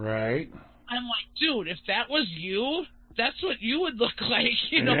 Right. I'm like, dude, if that was you, that's what you would look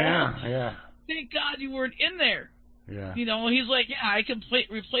like, you know? Yeah. Thank God you weren't in there. Yeah. You know, he's like, yeah, I can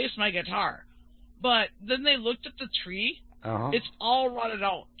replace my guitar. But then they looked at the tree. It's all rotted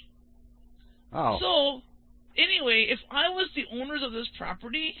out. Oh. So, anyway, if I was the owners of this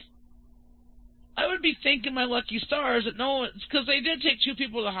property, I would be thanking my lucky stars that no one, because they did take 2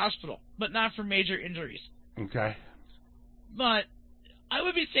 people to the hospital, but not for major injuries. Okay. But I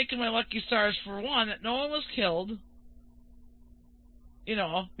would be thanking my lucky stars for one, that no one was killed. You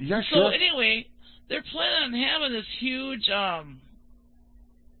know. Yeah, so sure. Anyway, they're planning on having this huge, a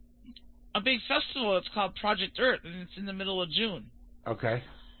big festival. It's called Project Earth, and it's in the middle of June. Okay.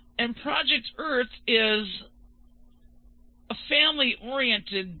 And Project Earth is a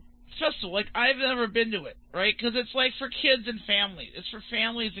family-oriented festival. Like, I've never been to it, right? Because it's like for kids and families. It's for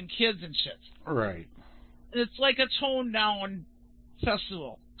families and kids and shit. Right. And it's like a toned-down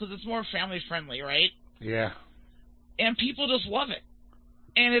festival because it's more family-friendly, right? Yeah. And people just love it.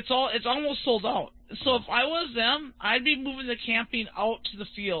 And it's almost sold out. So if I was them, I'd be moving the camping out to the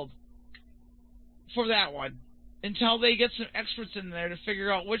field for that one until they get some experts in there to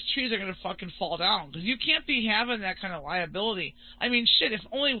figure out which trees are going to fucking fall down. Because you can't be having that kind of liability. I mean, shit, if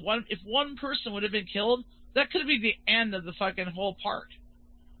one person would have been killed, that could be the end of the fucking whole park.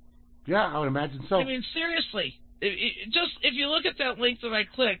 Yeah, I would imagine so. I mean, seriously. If you look at that link that I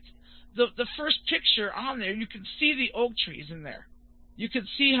clicked, the first picture on there, you can see the oak trees in there. You can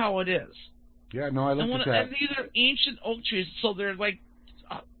see how it is. Yeah, no, I looked at that. And these are ancient oak trees, so they're like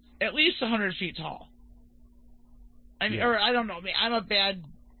at least 100 feet tall. I mean, or I don't know. I mean, I'm a bad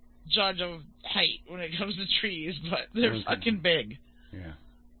judge of height when it comes to trees, but they're fucking big. Yeah.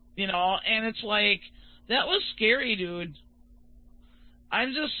 You know, and it's like, that was scary, dude.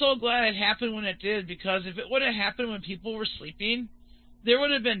 I'm just so glad it happened when it did, because if it would have happened when people were sleeping, there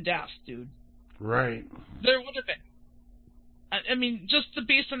would have been death, dude. Right. There would have been. I mean, just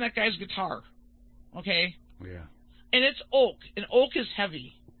based on that guy's guitar, okay? Yeah. And it's oak, and oak is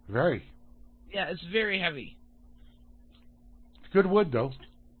heavy. Very. Yeah, it's very heavy. It's good wood, though.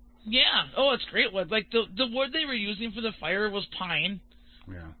 Yeah. Oh, it's great wood. Like, the wood they were using for the fire was pine.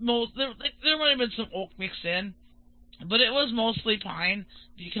 Yeah. There might have been some oak mixed in, but it was mostly pine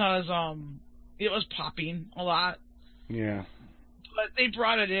because it was popping a lot. Yeah. But they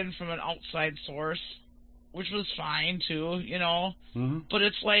brought it in from an outside source, which was fine too, you know. Mm-hmm. But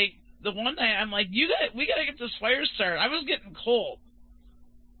it's like, the one night I'm like, we gotta get this fire started. I was getting cold,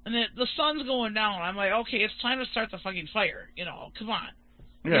 and the sun's going down. I'm like, okay, it's time to start the fucking fire. You know, come on.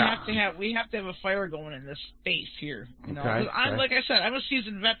 Yeah. We have to have a fire going in this space here. You know, Okay, 'cause I'm like I said, I'm a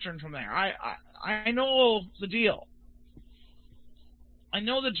seasoned veteran from there. I know the deal. I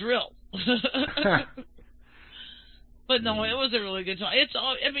know the drill. But no, it was a really good time. It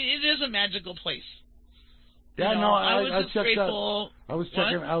is a magical place. Yeah, you know, no, I was just checked grateful. out. I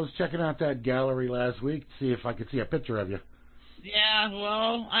was checking out that gallery last week to see if I could see a picture of you. Yeah,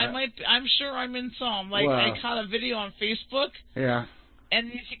 well, I'm sure I'm in some. Like, I caught a video on Facebook. Yeah. And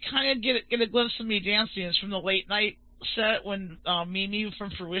you can kind of get a glimpse of me dancing. It's from the late night set when Mimi from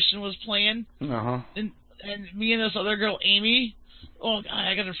Fruition was playing. Uh-huh. And me and this other girl, Amy. Oh, God,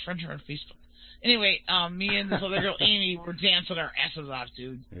 I got to friend her on Facebook. Anyway, me and this other girl, Amy, were dancing our asses off,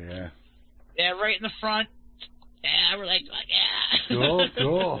 dude. Yeah. Yeah, right in the front. Yeah, we're like, yeah.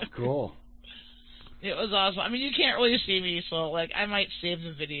 Cool. It was awesome. I mean, you can't really see me, so, like, I might save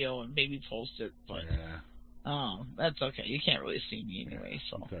the video and maybe post it, but that's okay. You can't really see me anyway,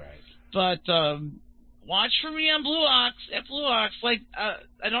 so. That's all right. But watch for me on Blue Ox, at Blue Ox. Like,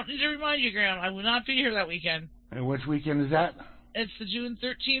 I don't need to remind you, Graham, I will not be here that weekend. And which weekend is that? It's the June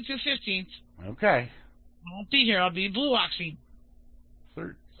 13th through 15th. Okay. I won't be here. I'll be Blue Oxing.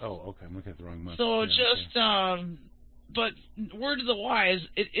 Oh, okay. I'm looking at the wrong month. So but word to the wise,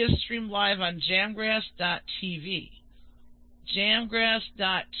 it is streamed live on jamgrass.tv.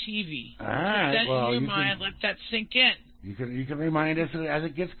 Jamgrass.tv. All right. Keep that in your mind. Let that sink in. You can remind us as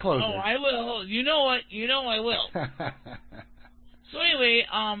it gets closer. Oh, I will. You know it. You know I will. So anyway,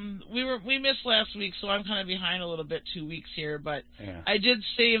 we missed last week, so I'm kind of behind a little bit, 2 weeks here, but yeah. I did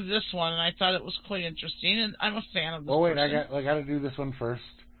save this one, and I thought it was quite interesting, and I'm a fan of this. Oh wait, person. I got to do this one first.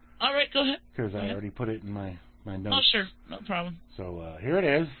 All right, go ahead. Because I already put it in my notes. Oh sure, no problem. So here it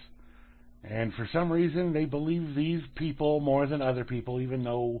is, and for some reason they believe these people more than other people, even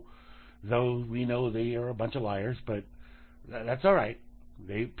though we know they are a bunch of liars, but that's all right.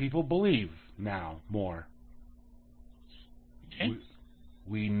 People believe now more. Okay.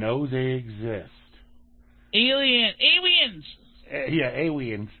 We know they exist. Aliens!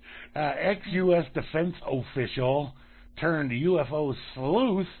 Aliens. Ex-U.S. defense official turned UFO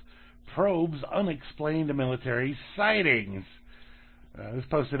sleuth probes unexplained military sightings. This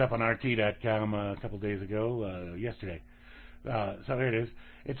posted up on RT.com a couple days ago, yesterday. So here it is.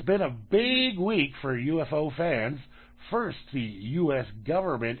 It's been a big week for UFO fans. First, the U.S.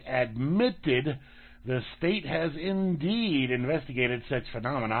 government admitted the state has indeed investigated such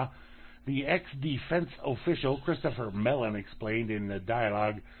phenomena. The ex-defense official Christopher Mellon explained in the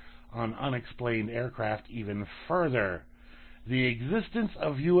dialogue on unexplained aircraft even further. The existence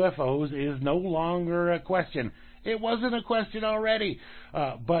of UFOs is no longer a question. It wasn't a question already,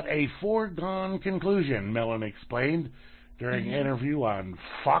 but a foregone conclusion, Mellon explained during an interview on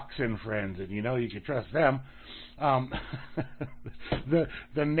Fox and Friends, and you know you can trust them.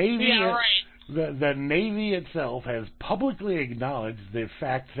 The Navy, yeah, right. The Navy itself has publicly acknowledged the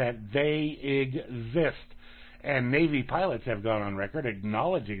fact that they exist, and Navy pilots have gone on record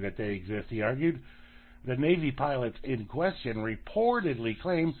acknowledging that they exist. He argued the Navy pilots in question reportedly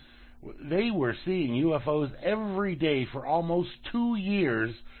claim they were seeing UFOs every day for almost 2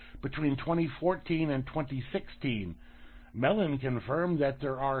 years between 2014 and 2016. Mellon confirmed that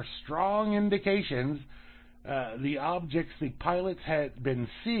there are strong indications the objects the pilots had been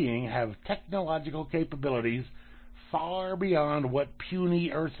seeing have technological capabilities far beyond what puny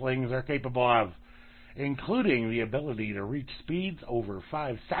Earthlings are capable of, including the ability to reach speeds over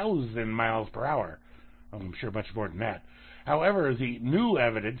 5,000 miles per hour. I'm sure much more than that. However, the new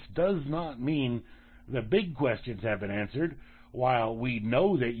evidence does not mean the big questions have been answered. While we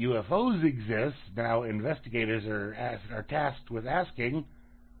know that UFOs exist, now investigators are tasked with asking,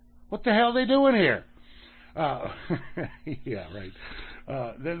 what the hell are they doing here? Yeah, right.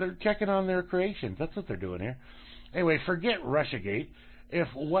 They're checking on their creations. That's what they're doing here. Anyway, forget Russiagate. If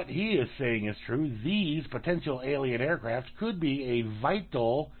what he is saying is true, these potential alien aircraft could be a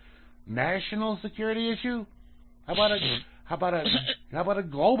vital national security issue. How about a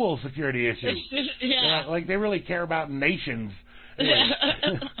global security issue? Yeah. Like they really care about nations. Anyway,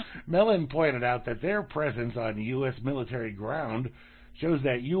 Mellon pointed out that their presence on U.S. military ground shows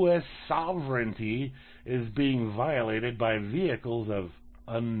that U.S. sovereignty is being violated by vehicles of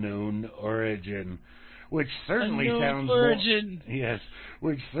unknown origin, which certainly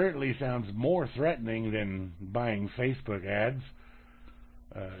sounds more threatening than buying Facebook ads.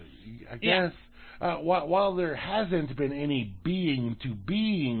 I guess. While there hasn't been any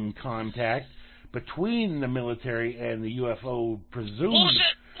being-to-being contact between the military and the UFO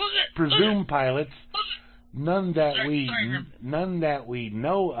presumed pilots, none that we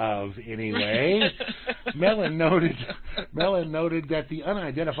know of anyway. Mellon noted that the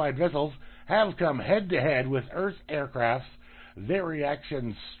unidentified vessels have come head-to-head with Earth aircrafts. Their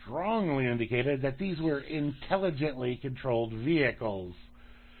reactions strongly indicated that these were intelligently controlled vehicles.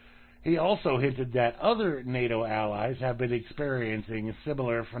 He also hinted that other NATO allies have been experiencing a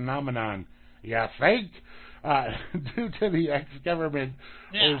similar phenomenon. You think? Due to the ex-government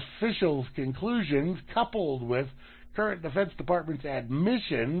officials' conclusions, coupled with current Defense Department's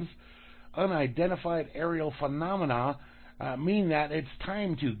admissions, unidentified aerial phenomena mean that it's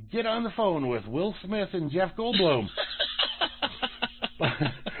time to get on the phone with Will Smith and Jeff Goldblum.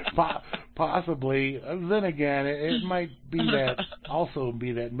 Possibly. Then again, it might be that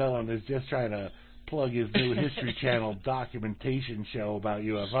Mellon is just trying to plug his new History Channel documentation show about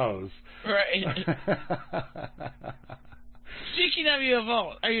UFOs. Right. Speaking of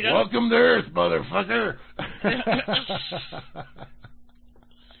UFOs, are you done? Welcome to Earth, motherfucker.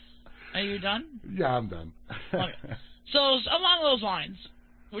 Are you done? Yeah, I'm done. Okay. So along those lines,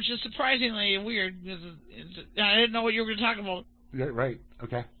 which is surprisingly weird, because I didn't know what you were going to talk about. Yeah, right.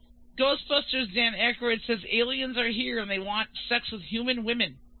 Okay. Ghostbusters Dan Aykroyd says aliens are here and they want sex with human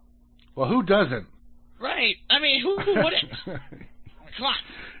women. Well, who doesn't? Right. I mean, who wouldn't? Come on.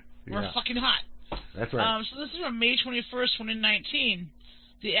 We're fucking hot. That's right. So this is from May 21st, 2019.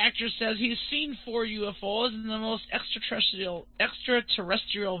 The actor says he's seen 4 UFOs and the most extraterrestrial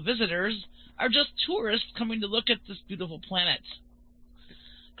visitors are just tourists coming to look at this beautiful planet.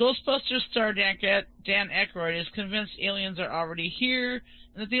 Ghostbusters star Dan Aykroyd is convinced aliens are already here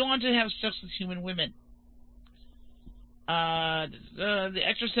and that they want to have sex with human women. The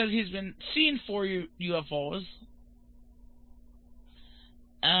actor says he's been seeing 4 UFOs,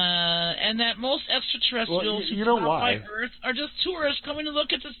 and that most extraterrestrials who come by Earth are just tourists coming to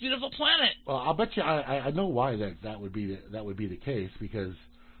look at this beautiful planet. Well, I'll bet you I know why that would be the case, because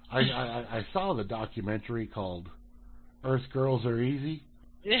I saw the documentary called Earth Girls Are Easy.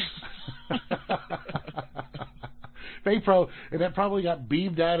 Yeah. And that probably got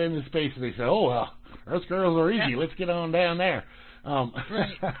beamed out into space, and they said, "Oh well, Earth girls are easy. Let's get on down there."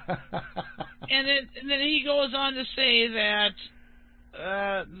 Right. And then he goes on to say that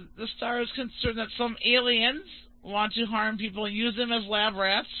the Star is concerned that some aliens want to harm people and use them as lab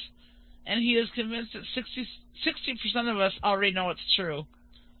rats, and he is convinced that 60% of us already know it's true.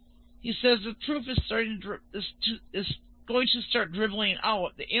 He says the proof is going to start dribbling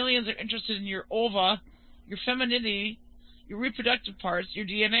out. The aliens are interested in your ova, your femininity, your reproductive parts, your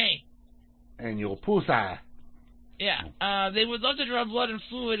DNA. And your pussy. Yeah. They would love to draw blood and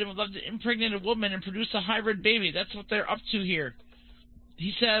fluid and would love to impregnate a woman and produce a hybrid baby. That's what they're up to here.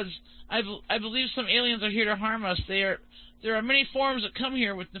 He says, I believe some aliens are here to harm us. There are many forms that come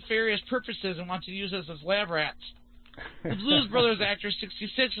here with nefarious purposes and want to use us as lab rats. The Blues Brothers actor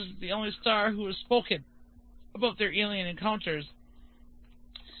 66 is the only star who has spoken about their alien encounters.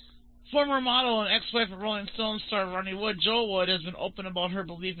 Former model and ex-wife of Rolling Stone star Ronnie Wood, Jo Wood, has been open about her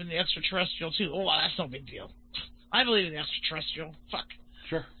belief in the extraterrestrial too. Oh, that's no big deal. I believe in the extraterrestrial. Fuck.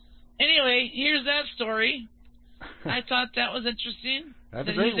 Sure. Anyway, here's that story. I thought that was interesting. That's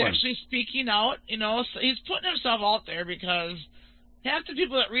a great he's one. Actually speaking out, so he's putting himself out there because half the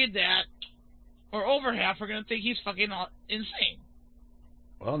people that read that, or over half, are going to think he's fucking insane.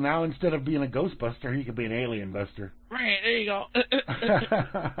 Well, now instead of being a Ghostbuster, he could be an alien buster. Right, there you go.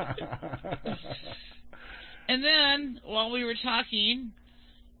 And then, while we were talking,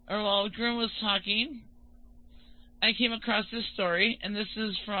 or while Grim was talking, I came across this story, and this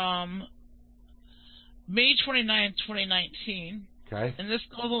is from May 29, 2019. Okay. And this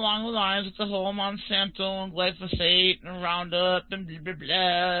goes along the lines with the whole Monsanto and Glyphosate and Roundup and blah, blah,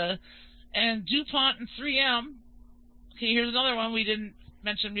 blah. And DuPont and 3M. Okay, here's another one we didn't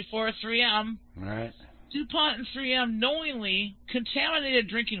mention before, 3M. Right. DuPont and 3M knowingly contaminated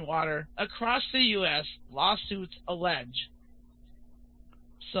drinking water across the U.S., lawsuits allege.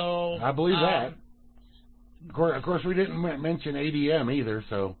 So I believe that. Of course, we didn't mention ADM either,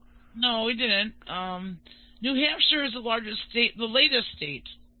 so... No, we didn't. New Hampshire is the latest state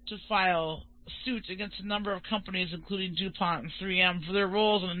to file suits against a number of companies, including DuPont and 3M, for their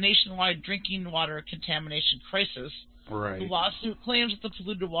roles in a nationwide drinking water contamination crisis. Right. The lawsuit claims that the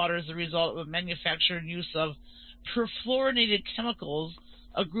polluted water is the result of the manufacture and use of perfluorinated chemicals,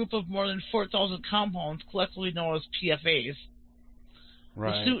 a group of more than 4,000 compounds collectively known as PFAs.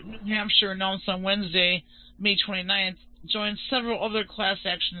 Right. The suit in New Hampshire, announced on Wednesday, May 29th, joins several other class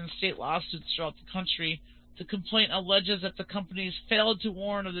action and state lawsuits throughout the country. The complaint alleges that the companies failed to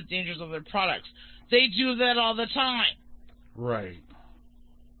warn of the dangers of their products. They do that all the time. Right.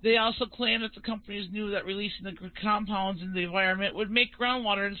 They also claim that the companies knew that releasing the compounds in the environment would make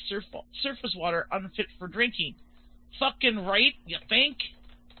groundwater and surface water unfit for drinking. Fucking right, you think?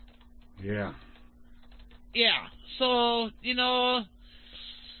 Yeah. Yeah. So, even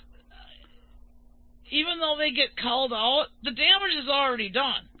though they get called out, the damage is already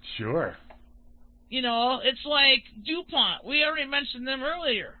done. Sure. It's like DuPont. We already mentioned them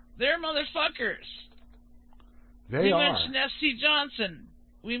earlier. They're motherfuckers. We mentioned S.C. Johnson.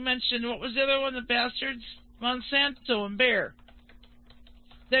 We mentioned, what was the other one, the bastards? Monsanto and Bayer.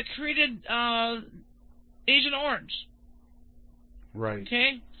 That created Agent Orange. Right.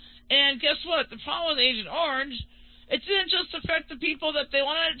 Okay? And guess what? The problem with Agent Orange, it didn't just affect the people that they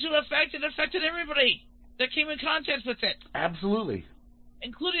wanted it to affect, it affected everybody that came in contact with it. Absolutely.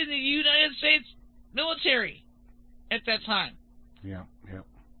 Including the United States military at that time. Yeah.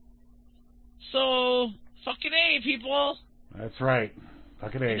 So, fucking A, people. That's right.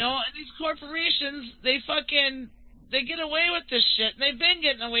 Fucking A. And these corporations, they get away with this shit, and they've been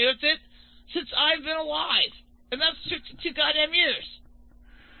getting away with it since I've been alive. And that's 52 goddamn years.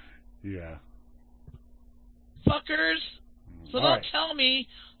 Yeah. Fuckers. So All don't right. tell me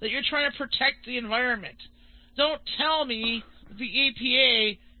that you're trying to protect the environment. Don't tell me that the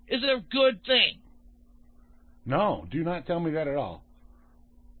EPA is a good thing. No, do not tell me that at all.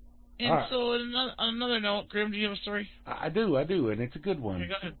 And right. so, on another note, Grim, do you have a story? I do, and it's a good one. Okay,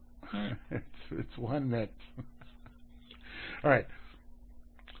 go ahead. All right. It's one that... All right.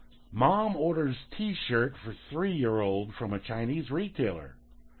 Mom orders T-shirt for 3-year-old from a Chinese retailer.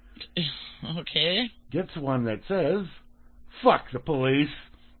 Okay. Gets one that says, "Fuck the police."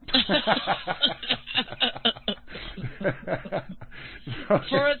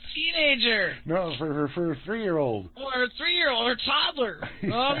 For a teenager. No, for a 3-year-old. Or a 3-year-old or toddler.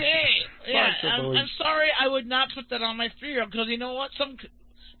 Okay. Yeah, I'm sorry, I would not put that on my 3-year-old, because you know what? Some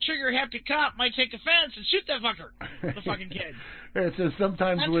trigger-happy cop might take offense and shoot that fucker, the fucking kid. It says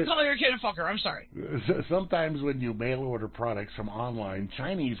sometimes Not to call your kid a fucker, I'm sorry. Sometimes when you mail order products from online,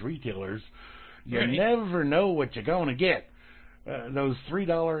 Chinese retailers You Right. never know what you're going to get. Those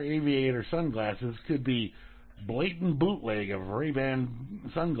 $3 aviator sunglasses could be blatant bootleg of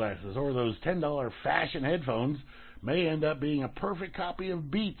Ray-Ban sunglasses, or those $10 fashion headphones may end up being a perfect copy of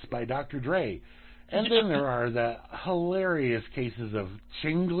Beats by Dr. Dre. And then there are the hilarious cases of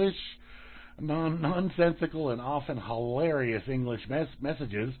Chinglish, nonsensical, and often hilarious English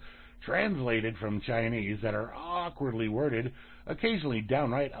messages translated from Chinese that are awkwardly worded, occasionally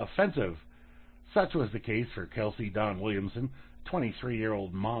downright offensive. Such was the case for Kelsey Dawn Williamson,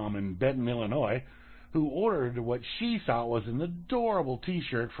 23-year-old mom in Benton, Illinois, who ordered what she thought was an adorable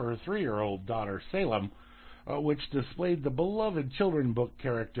T-shirt for her 3-year-old daughter, Salem, which displayed the beloved children's book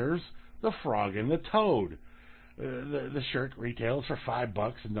characters, the frog and the toad. The shirt retails for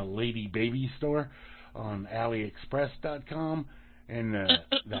 $5 in the Lady Baby store on AliExpress.com and the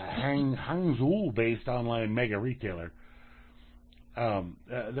Hangzhou-based online mega retailer.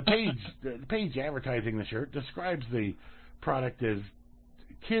 The page advertising the shirt describes the product as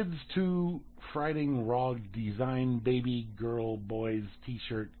kids to frighting raw design baby girl boys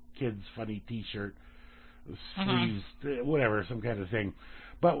T-shirt, kids funny T-shirt, sleeves, whatever, some kind of thing.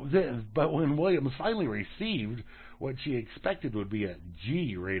 But when Williams finally received what she expected would be a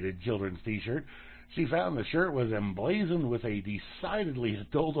G-rated children's T-shirt, she found the shirt was emblazoned with a decidedly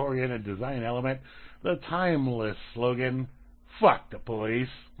adult-oriented design element, the timeless slogan, "Fuck the police."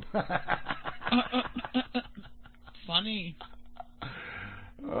 Funny.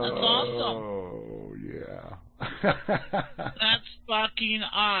 That's awesome. Oh, yeah. That's fucking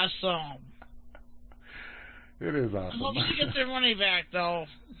awesome. It is awesome. I hope she gets their money back, though.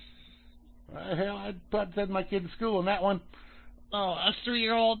 Hell, I'd send my kid to school on that one. Oh, a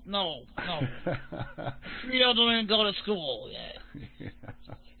 3-year-old? No. 3-year-old don't even go to school yet. Yeah.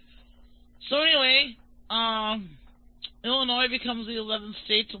 So anyway, Illinois becomes the 11th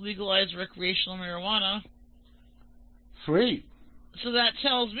state to legalize recreational marijuana. Sweet. So that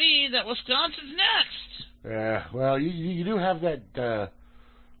tells me that Wisconsin's next. Yeah, well, you do have that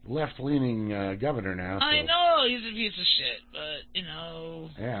left-leaning governor now. So. I know, he's a piece of shit, but,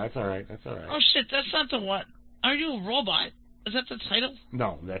 Yeah, that's all right. Oh, shit, that's not the one. Are you a robot? Is that the title?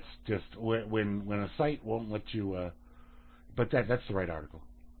 No, that's just when a site won't let you... but that's the right article.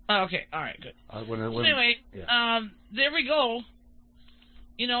 Oh, okay, all right, good. Anyway, yeah. There we go.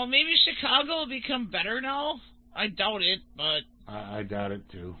 Maybe Chicago will become better now. I doubt it, but... I doubt it,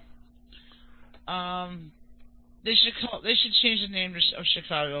 too. They should change the name of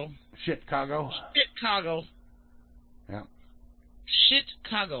Chicago. Shitcago? Shitcago. Yeah.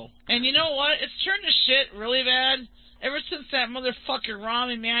 Shitcago. And you know what? It's turned to shit really bad ever since that motherfucker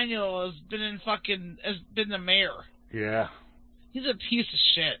Rahm Emanuel has been the mayor. Yeah. He's a piece of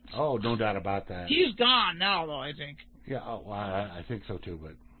shit. Oh, no doubt about that. He's gone now, though, I think. Yeah, well, I think so, too,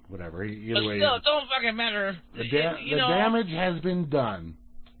 but whatever. Either but way... still, it don't fucking matter. The damage has been done.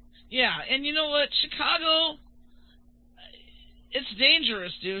 Yeah, and you know what? Chicago, it's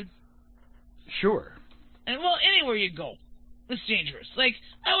dangerous, dude. Sure. And, well, anywhere you go, it's dangerous. Like,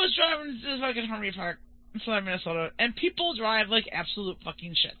 I was driving to fucking Harmony Park in southern Minnesota, and people drive like absolute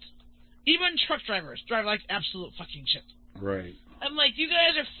fucking shit. Even truck drivers drive like absolute fucking shit. Right. I'm like, you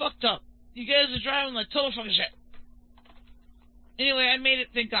guys are fucked up. You guys are driving like total fucking shit. Anyway, I made it,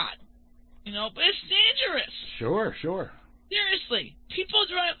 thank God. But it's dangerous. Sure. Seriously. People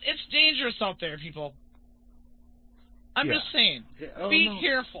drive, it's dangerous out there, people. I'm just saying. Yeah. Be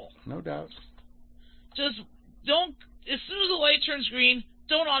careful. No doubt. Just don't, as soon as the light turns green,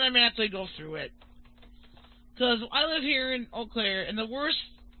 don't automatically go through it. Because I live here in Eau Claire, and the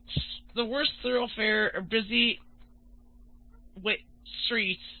worst thoroughfare or busy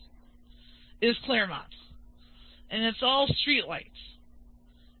streets is Claremont. And it's all street lights.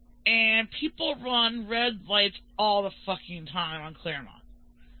 And people run red lights all the fucking time on Claremont.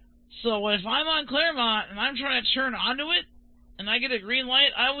 So if I'm on Claremont and I'm trying to turn onto it, and I get a green light,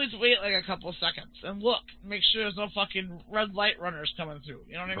 I always wait like a couple of seconds and look, make sure there's no fucking red light runners coming through.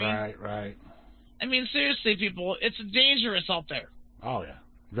 You know what I mean? Right. I mean, seriously, people, it's dangerous out there. Oh, yeah.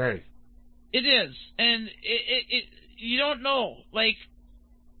 Very. It is. And you don't know. Like,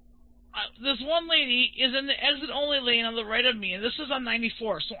 this one lady is in the exit-only lane on the right of me, and this is on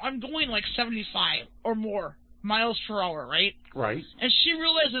 94, so I'm going like 75 or more miles per hour, right? Right. And she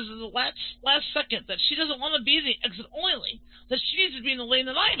realizes in the last second that she doesn't want to be in the exit-only lane, that she needs to be in the lane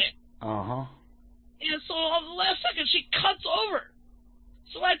that I'm in. Uh-huh. And so on the last second, she cuts over.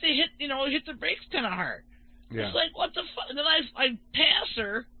 So I have to hit the brakes kind of hard. Yeah. It's like, what the fuck? And then I pass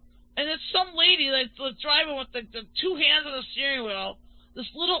her, and it's some lady that's driving with the two hands on the steering wheel, this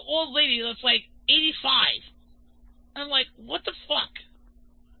little old lady that's like 85. I'm like, what the fuck?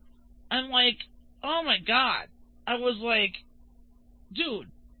 I'm like, oh my god. I was like, dude,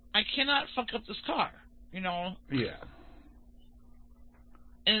 I cannot fuck up this car, you know? Yeah.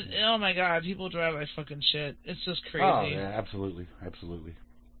 And, oh my god, people drive my fucking shit. It's just crazy. Oh, yeah, absolutely. Absolutely.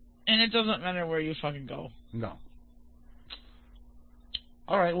 And it doesn't matter where you fucking go. No.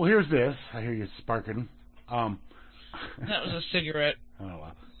 All right, well, here's this. I hear you sparking. That was a cigarette. Oh,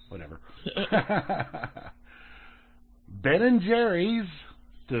 well, whatever. Ben & Jerry's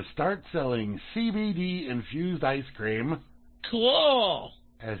to start selling CBD-infused ice cream. Cool.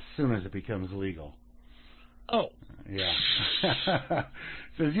 As soon as it becomes legal. Oh. Yeah.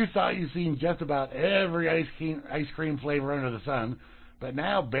 Says you've seen just about every ice cream flavor under the sun, but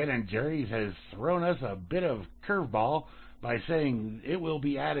now Ben & Jerry's has thrown us a bit of curveball by saying it will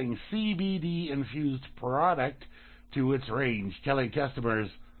be adding CBD-infused product to its range, telling customers,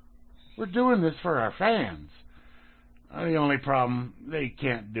 we're doing this for our fans. The only problem, they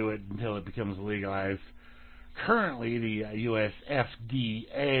can't do it until it becomes legalized. Currently, the U.S.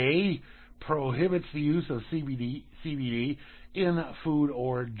 FDA prohibits the use of CBD in food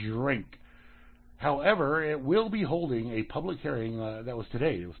or drink. However, it will be holding a public hearing, that was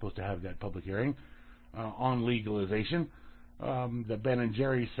today, it was supposed to have that public hearing, on legalization. The Ben &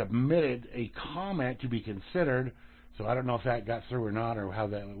 Jerry's submitted a comment to be considered, so I don't know if that got through or not, or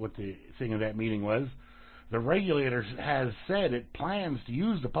what the thing of that meeting was. The regulator has said it plans to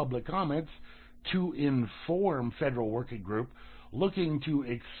use the public comments to inform federal working group looking to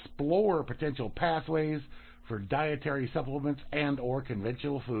explore potential pathways for dietary supplements and or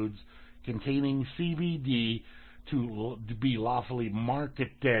conventional foods containing CBD to be lawfully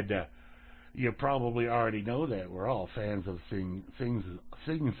marketed. You probably already know that we're all fans of things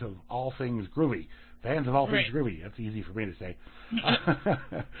of all things groovy. Fans of all things groovy. That's easy for me to say.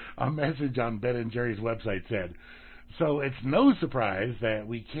 A message on Ben & Jerry's website said, so it's no surprise that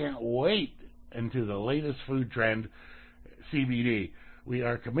we can't wait into the latest food trend, CBD. We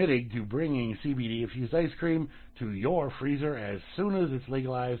are committing to bringing CBD-infused ice cream to your freezer as soon as it's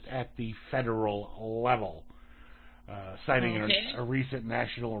legalized at the federal level. Citing a recent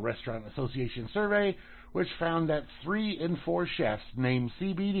National Restaurant Association survey, which found that 3 in 4 chefs named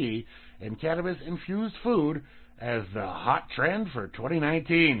CBD and cannabis-infused food as the hot trend for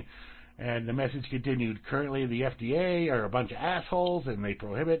 2019. And the message continued, currently the FDA are a bunch of assholes and they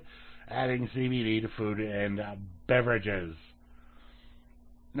prohibit adding CBD to food and beverages.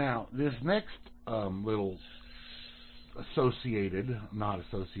 Now, this next little not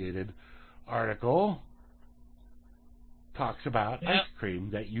associated article talks about ice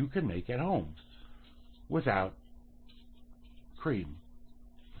cream that you can make at home without cream,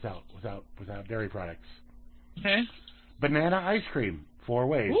 without dairy products. Okay. Banana ice cream, 4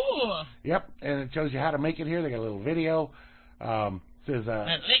 ways. Ooh. Yep, and it shows you how to make it here. They got a little video. Says,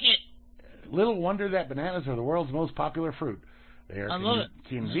 little wonder that bananas are the world's most popular fruit. They are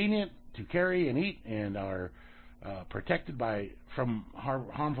convenient to carry and eat and are protected from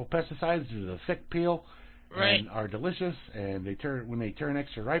harmful pesticides due to the thick peel. And are delicious, and when they turn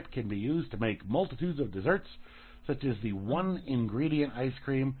extra ripe, can be used to make multitudes of desserts, such as the 1-ingredient ice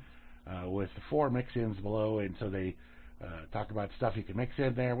cream with the 4 mix-ins below. And so they talk about stuff you can mix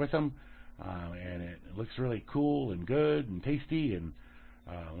in there with them, and it looks really cool and good and tasty. And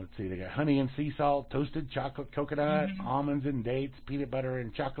let's see, they got honey and sea salt, toasted chocolate, coconut, almonds and dates, peanut butter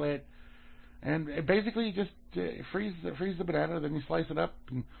and chocolate, and basically you just freeze the banana, then you slice it up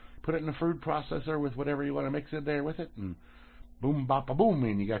and put it in a food processor with whatever you want to mix in there with it, and boom, bop, a boom,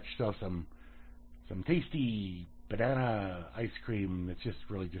 and you got yourself some tasty banana ice cream that's just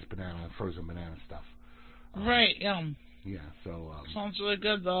frozen banana stuff. Yum. Yeah, so... sounds really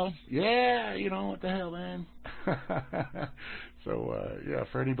good, though. Yeah, what the hell, man. So, yeah,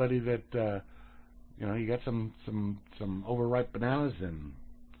 for anybody that, you got some overripe bananas, and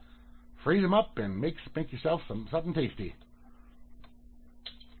freeze them up and make yourself something tasty.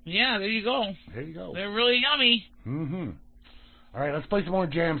 Yeah, there you go. There you go. They're really yummy. All right, let's play some more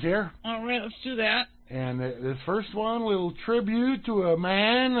jams here. All right, let's do that. And this first one, little tribute to a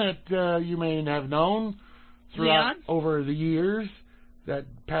man that you may have known throughout over the years that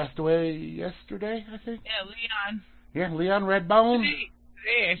passed away yesterday, I think. Yeah, Leon. Yeah, Leon Redbone.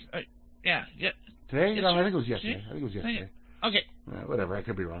 Today. Yeah. Today? No, I think it was yesterday. Okay. Whatever, I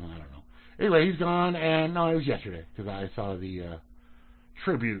could be wrong. I don't know. Anyway, he's gone, and no, it was yesterday because I saw the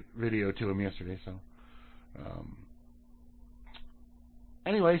tribute video to him yesterday. So,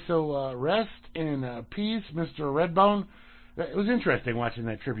 anyway, rest in peace, Mr. Redbone. It was interesting watching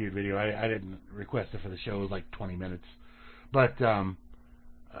that tribute video. I didn't request it for the show. It was like 20 minutes. But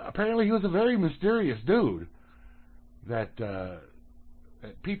apparently he was a very mysterious dude that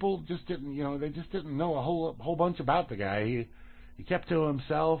people just didn't, they just didn't know a whole bunch about the guy. He kept to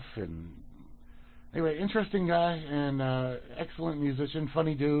himself, and anyway, interesting guy and excellent musician,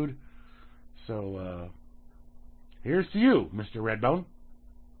 funny dude. So here's to you, Mr. Redbone.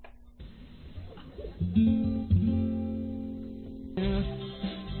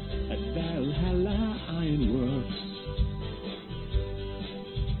 At Valhalla Ironworks.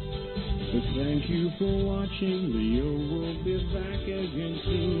 So thank you for watching. Leo will be back again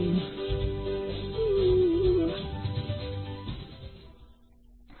soon.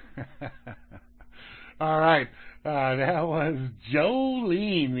 All right. That was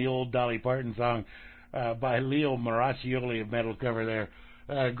Jolene, the old Dolly Parton song by Leo Maraccioli of Metal Cover there.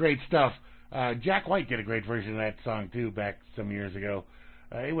 Great stuff. Jack White did a great version of that song, too, back some years ago.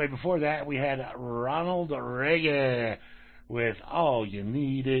 Anyway, before that, we had Ronald Reagan with All You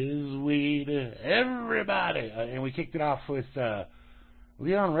Need Is Weed. Everybody. And we kicked it off with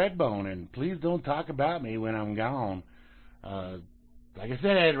Leon Redbone and Please Don't Talk About Me When I'm Gone. Like I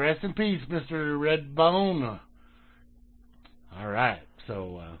said, rest in peace, Mr. Redbone. All right,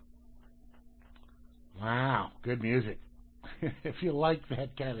 so, wow, good music. If you like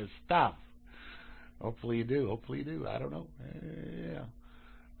that kind of stuff, hopefully you do. I don't know. Yeah.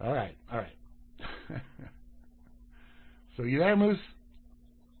 All right. So you there, Moose?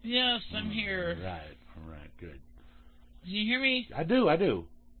 Yes, I'm here. All right, good. Can you hear me? I do. Oh,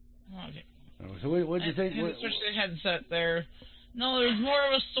 okay. So what'd you think? I had to switch the headset there. No, there's more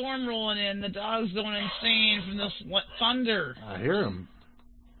of a storm rolling in. The dog's going insane from this thunder. I hear him.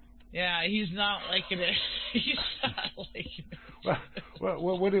 Yeah, he's not liking it. He's not liking it.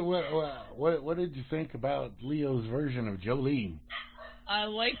 What did you think about Leo's version of Jolene? I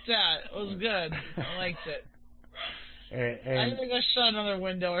liked that. It was good. I liked it. And I think I shut another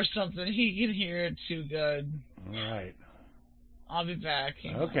window or something. He can hear it too good. All right. I'll be back.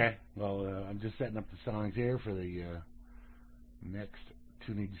 Okay. Well, I'm just setting up the songs here for the next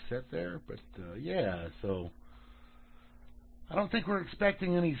tuning set there. But, yeah, so I don't think we're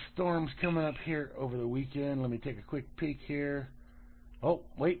expecting any storms coming up here over the weekend. Let me take a quick peek here. Oh,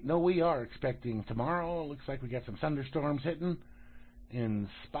 wait, no, we are expecting tomorrow. Looks like we got some thunderstorms hitting in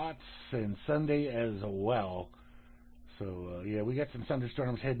spots, and Sunday as well. So, yeah, we got some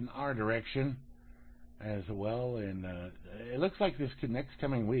thunderstorms heading our direction as well. And it looks like this next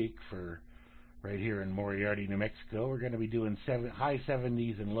coming week for right here in Moriarty, New Mexico, we're going to be doing high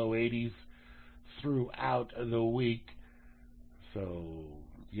 70s and low 80s throughout the week. So,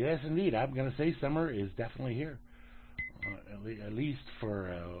 yes, indeed, I'm going to say summer is definitely here, at least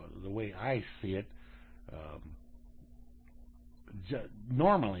for the way I see it.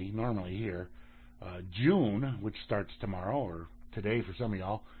 Normally here, June, which starts tomorrow, or today for some of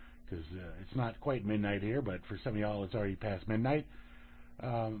y'all, because it's not quite midnight here, but for some of y'all it's already past midnight.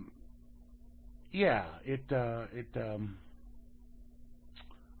 Yeah,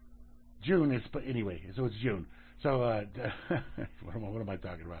 June is, but anyway, so it's June. So, what am I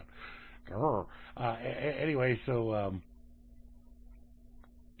talking about? Anyway, so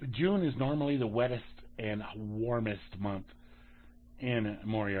June is normally the wettest and warmest month in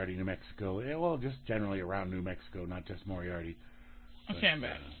Moriarty, New Mexico. Well, just generally around New Mexico, not just Moriarty. Okay, I'm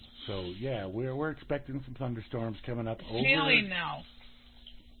back. So, yeah, we're expecting some thunderstorms coming up. It's hailing now.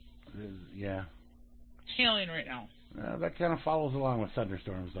 Yeah. It's hailing right now. That kind of follows along with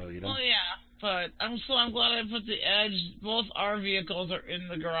thunderstorms, though, you know? Well, yeah, but I'm glad I put the edge. Both our vehicles are in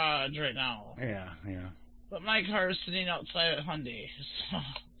the garage right now. Yeah. But my car is sitting outside at Hyundai. So,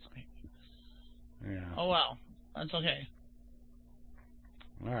 yeah. Oh, well. That's okay.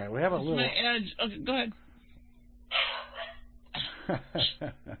 All right, we have a little... My edge... Okay, go ahead.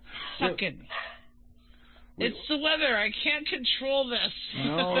 Fucking... It's the weather. I can't control this.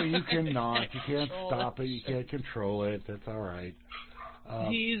 No, you cannot. You can't stop it. You can't control it. That's all right.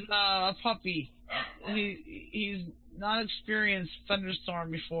 He's a puppy. He's not experienced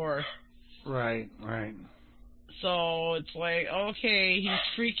thunderstorm before. Right. So it's like, okay, he's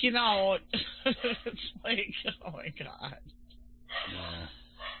freaking out. It's like, oh my god. Yeah.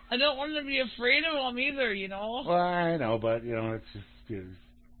 I don't want to be afraid of him either, you know? Well, I know, but, you know, it's just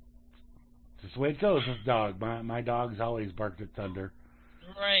the way it goes with dog. My dog's always barked at thunder.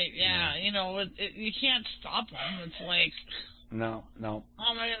 Right, yeah. You know, you can't stop him. It's like... No. How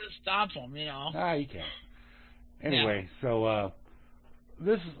am I going to stop him, you know? You can't. Anyway, so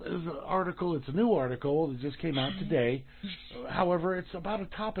this is an article. It's a new article that just came out today. However, it's about a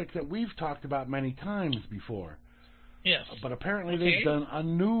topic that we've talked about many times before. Yes. But apparently they've done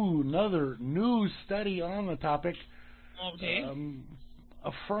another new study on the topic.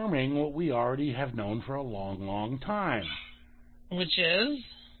 affirming what we already have known for a long, long time. Which is?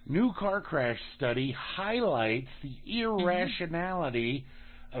 New car crash study highlights the irrationality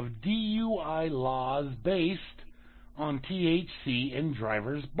of DUI laws based on THC in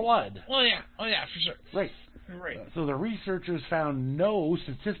drivers' blood. Oh yeah, for sure. Right. So the researchers found no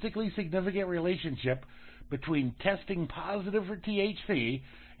statistically significant relationship between testing positive for THC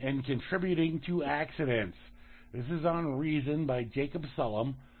and contributing to accidents. This is on Reason by Jacob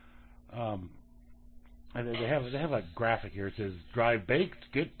Sullum. They have a graphic here. It says, drive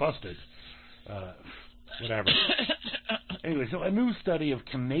baked, get busted. Whatever. Anyway, so a new study of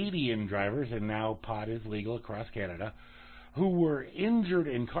Canadian drivers, and now pot is legal across Canada, who were injured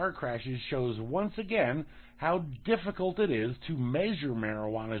in car crashes shows once again how difficult it is to measure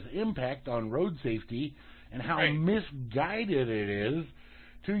marijuana's impact on road safety and how misguided it is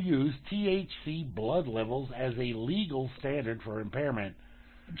to use THC blood levels as a legal standard for impairment.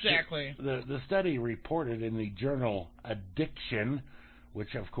 Exactly. The study reported in the journal Addiction,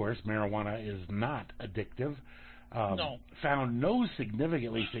 which of course marijuana is not addictive, found no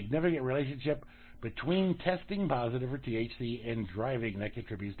significant relationship between testing positive for THC and driving that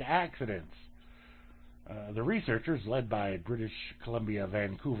contributes to accidents. The researchers, led by British Columbia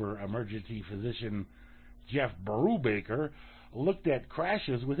Vancouver emergency physician Jeff Brubaker, looked at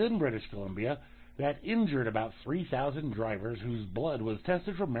crashes within British Columbia that injured about 3,000 drivers whose blood was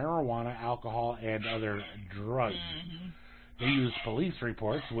tested for marijuana, alcohol, and other drugs. They used police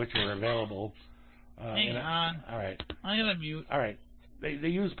reports, which were available. Hang on. All right. I'm going to mute. All right. They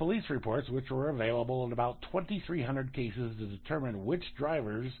used police reports, which were available in about 2,300 cases, to determine which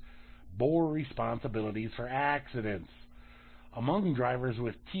drivers bore responsibilities for accidents. Among drivers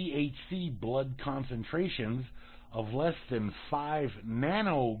with THC blood concentrations of less than 5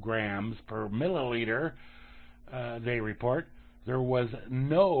 nanograms per milliliter, they report, there was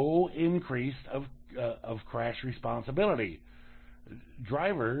no increase of crash responsibility.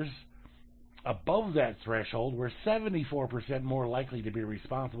 Drivers above that threshold were 74% more likely to be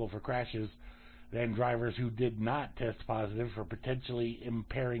responsible for crashes than drivers who did not test positive for potentially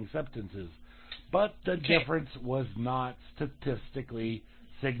impairing substances. But the difference was not statistically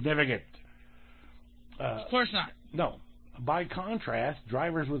significant. Of course not. No. By contrast,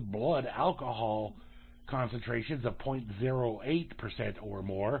 drivers with blood alcohol concentrations of 0.08% or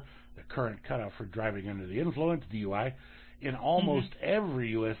more, the current cutoff for driving under the influence, DUI, in almost every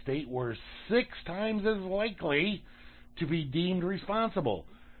U.S. state were 6 times as likely to be deemed responsible.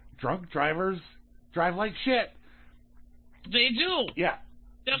 Drunk drivers drive like shit. They do. Yeah.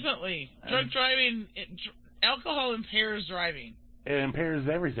 Definitely. Drunk driving, alcohol impairs driving. It impairs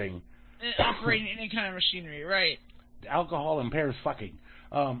everything. Operating any kind of machinery, right. Alcohol impairs fucking.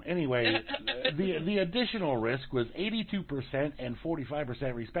 Anyway, the additional risk was 82% and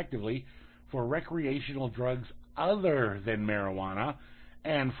 45% respectively for recreational drugs other than marijuana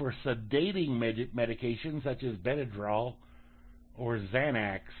and for sedating medications such as Benadryl or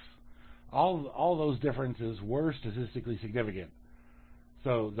Xanax. All those differences were statistically significant.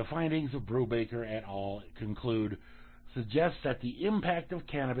 So the findings of Brubaker et al. Suggest that the impact of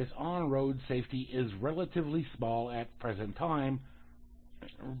cannabis on road safety is relatively small at present time,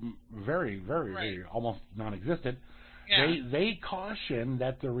 very, almost non-existent. Yeah. They caution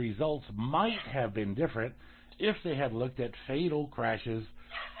that the results might have been different if they had looked at fatal crashes,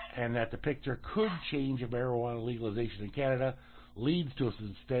 and that the picture could change if marijuana legalization in Canada leads to a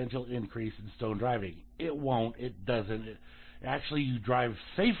substantial increase in stoned driving. It won't. It doesn't. Actually, you drive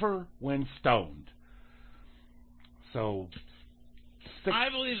safer when stoned. So, I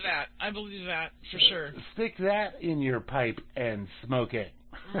believe that for sure. Stick that in your pipe and smoke it.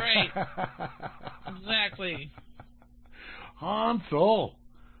 Right. Exactly. Hansel.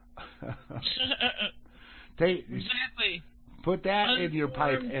 Exactly. Put that in your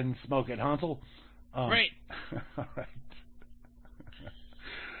pipe and smoke it, Hansel. Right.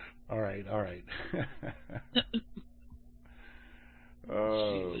 All right.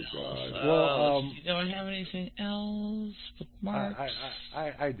 Oh, God. Well, do I have anything else? Bookmarks?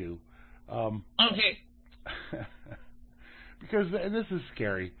 I do. Okay. Because, and this is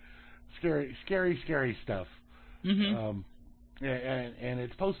scary stuff. Mm-hmm. And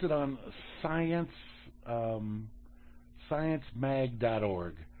it's posted on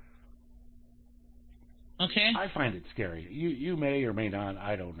sciencemag.org. Okay. I find it scary. You may or may not.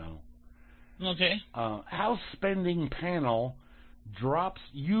 I don't know. Okay. House spending panel drops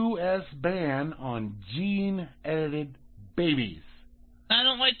U.S. ban on gene-edited babies. I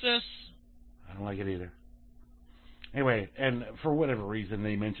don't like this. I don't like it either. Anyway, and for whatever reason,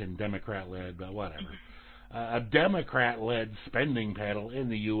 they mentioned Democrat-led, but whatever. A Democrat-led spending panel in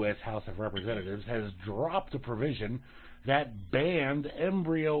the U.S. House of Representatives has dropped a provision that banned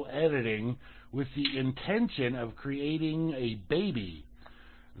embryo editing with the intention of creating a baby.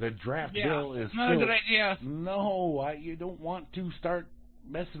 The draft bill is not a good idea. No, you don't want to start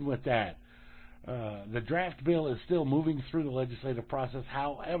messing with that. The draft bill is still moving through the legislative process,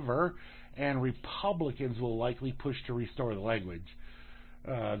 however, and Republicans will likely push to restore the language.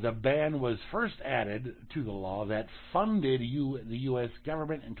 The ban was first added to the law that funded the U.S.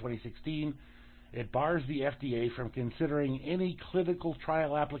 government in 2016. It bars the FDA from considering any clinical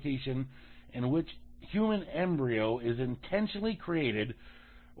trial application in which human embryo is intentionally created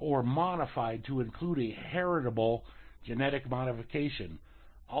or modified to include a heritable genetic modification.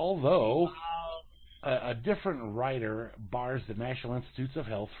 Although a different writer bars the National Institutes of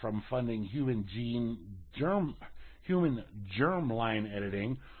Health from funding human germline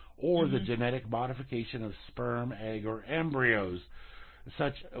editing or the genetic modification of sperm, egg, or embryos.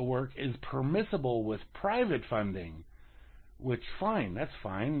 Such work is permissible with private funding, which that's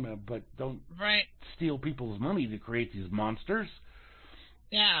fine, but don't steal people's money to create these monsters.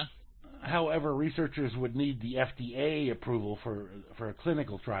 Yeah. However, researchers would need the FDA approval for a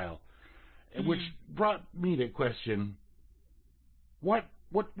clinical trial, which brought me to question: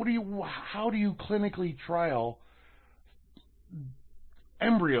 how do you clinically trial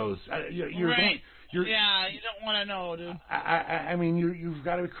embryos? You don't want to know, dude. I mean, you've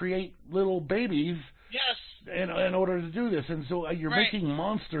got to create little babies. Yes. In order to do this, and so you're making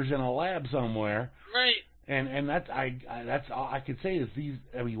monsters in a lab somewhere. Right. And that's all I could say is these.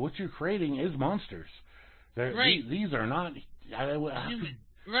 I mean, what you're creating is monsters. These are not human.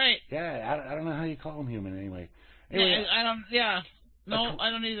 Right. Yeah. I don't know how you call them human anyway. I don't. Yeah. No, I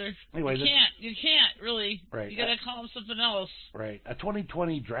don't either. Anyway, you can't really. Right. You gotta call them something else. Right. A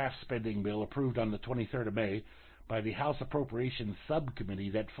 2020 draft spending bill approved on the 23rd of May by the House Appropriations Subcommittee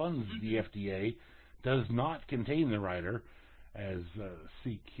that funds the FDA does not contain the rider, as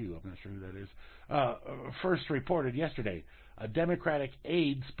CQ, I'm not sure who that is, first reported yesterday. A Democratic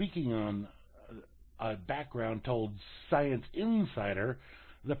aide speaking on a background told Science Insider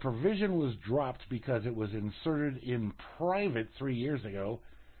the provision was dropped because it was inserted in private 3 years ago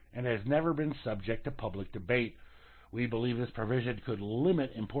and has never been subject to public debate. We believe this provision could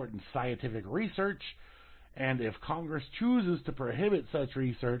limit important scientific research, and if Congress chooses to prohibit such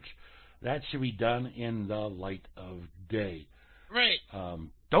research, that should be done in the light of day. Right.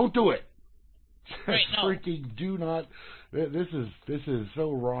 Don't do it. Right. No. Freaking do not. This is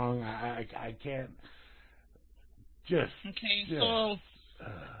so wrong. I can't. So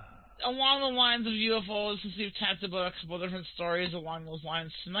along the lines of UFOs, since we've talked about a couple of different stories along those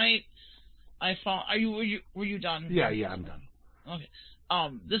lines tonight, I found. Were you done? Yeah, I'm done. Okay.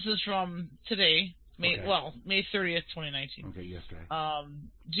 This is from today, May 30th, 2019. Okay, yesterday.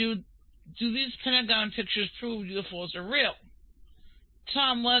 Do these Pentagon pictures prove UFOs are real?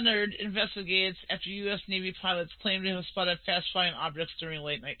 Tom Leonard investigates after U.S. Navy pilots claim to have spotted fast-flying objects during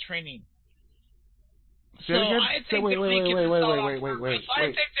late-night training. So I think wait. I think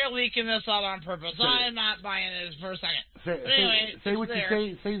they're leaking this out on purpose. I'm not buying it for a second. Say what you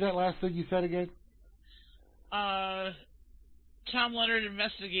say. Say that last thing you said again. Tom Leonard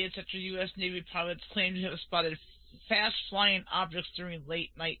investigates after U.S. Navy pilots claim to have spotted fast-flying objects during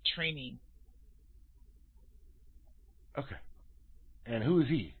late-night training. Okay. And who is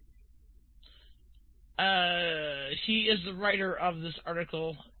he? He is the writer of this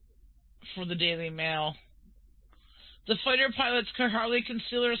article for the Daily Mail. The fighter pilots could hardly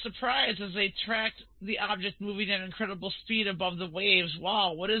conceal their surprise as they tracked the object moving at incredible speed above the waves.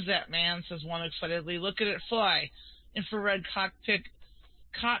 Wow, what is that, man? Says one excitedly. Look at it fly. Infrared cockpit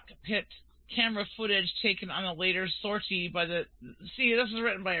camera footage taken on a later sortie by the... See, this is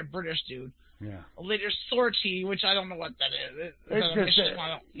written by a British dude. Yeah. A later sortie, which I don't know what that is.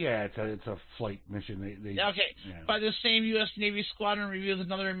 It's a flight mission. By the same U.S. Navy squadron reveals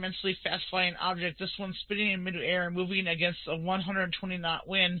another immensely fast-flying object, this one spinning in mid-air and moving against a 120-knot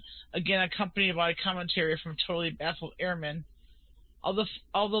wind, again accompanied by commentary from totally baffled airmen.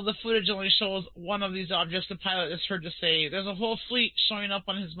 Although the footage only shows one of these objects, the pilot is heard to say, "There's a whole fleet showing up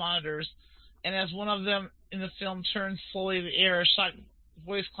on his monitors," and as one of them in the film turns slowly in the air, a shocked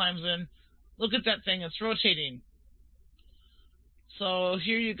voice climbs in, "Look at that thing, it's rotating." So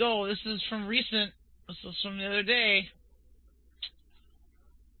here you go. This is from recent. This is from the other day.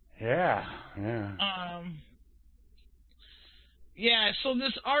 Yeah. So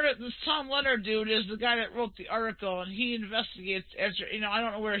this Tom Leonard dude is the guy that wrote the article, and he investigates after. I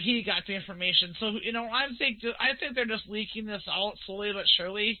don't know where he got the information. So I think they're just leaking this out slowly but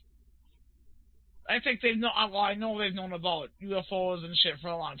surely. I think they've known. Well, I know they've known about UFOs and shit for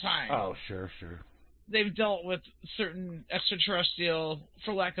a long time. Oh, sure. they've dealt with certain extraterrestrial,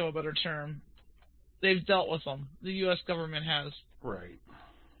 for lack of a better term, they've dealt with them. The U.S. government has. Right.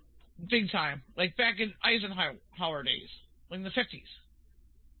 Big time. Like back in Eisenhower days. Like in the 50s.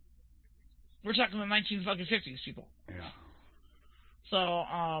 We're talking the 1950s, people. Yeah. So,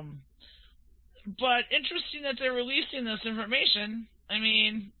 but interesting that they're releasing this information. I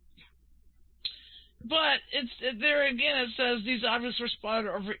mean, but there again, it says these objects were spotted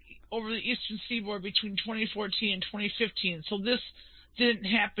over the eastern seaboard between 2014 and 2015. So this didn't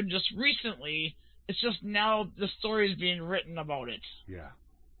happen just recently. It's just now the story is being written about it. Yeah.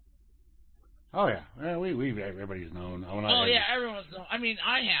 Oh yeah. Everybody's known. Everyone's known. I mean,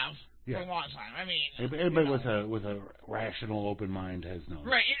 I have for a long time. I mean, everybody with a rational, open mind has known.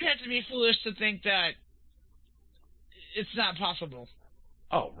 Right. You'd have to be foolish to think that it's not possible.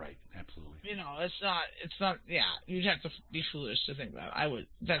 Oh, right. Absolutely. You know, it's not, yeah, you'd have to be foolish to think that.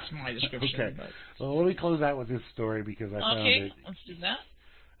 That's my description. Okay. But. Well, let me close out with this story because I found it. Okay, let's do that.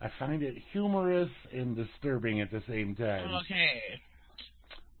 I find it humorous and disturbing at the same time. Okay.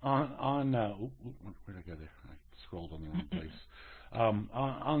 Where'd I go there? I scrolled on the wrong place.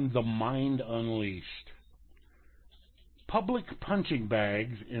 On The Mind Unleashed. Public punching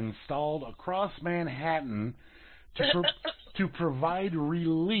bags installed across Manhattan to provide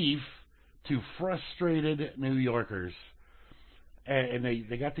relief to frustrated New Yorkers. And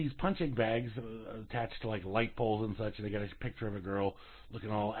they got these punching bags attached to like light poles and such, and they got a picture of a girl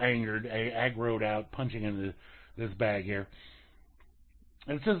looking all angered, aggroed out, punching in this bag here.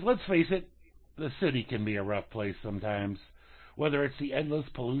 And it says, let's face it, the city can be a rough place sometimes. Whether it's the endless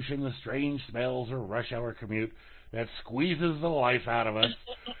pollution, the strange smells, or rush hour commute that squeezes the life out of us,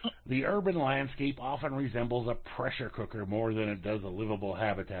 the urban landscape often resembles a pressure cooker more than it does a livable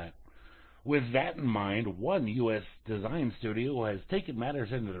habitat. With that in mind, one U.S. design studio has taken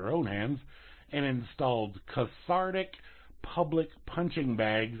matters into their own hands and installed cathartic public punching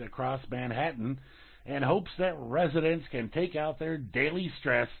bags across Manhattan in hopes that residents can take out their daily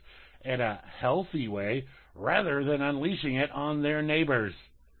stress in a healthy way rather than unleashing it on their neighbors.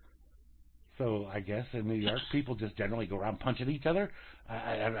 So I guess in New York, people just generally go around punching each other.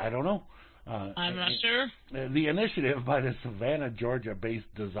 I don't know. I'm not sure. The initiative by the Savannah,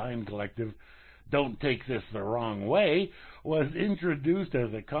 Georgia-based design collective, Don't Take This the Wrong Way, was introduced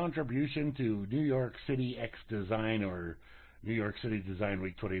as a contribution to New York City X Design, or New York City Design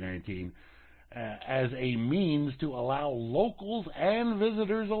Week 2019, as a means to allow locals and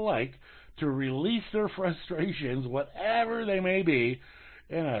visitors alike to release their frustrations, whatever they may be,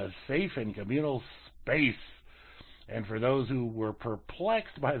 in a safe and communal space. And for those who were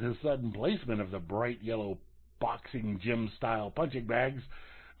perplexed by the sudden placement of the bright yellow boxing gym-style punching bags,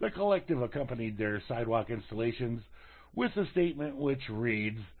 the collective accompanied their sidewalk installations with a statement which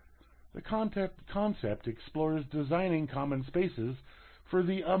reads, "The concept explores designing common spaces for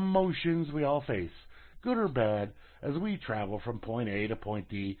the emotions we all face, good or bad, as we travel from point A to point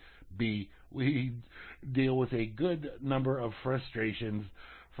B. We deal with a good number of frustrations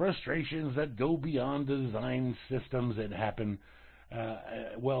that go beyond design systems and happen,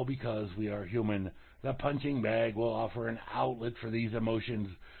 because we are human. The punching bag will offer an outlet for these emotions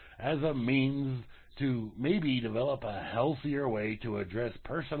as a means to maybe develop a healthier way to address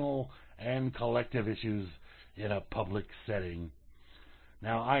personal and collective issues in a public setting."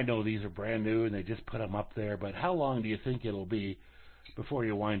 Now, I know these are brand new and they just put them up there, but how long do you think it'll be before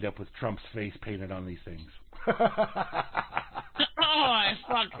you wind up with Trump's face painted on these things? Oh,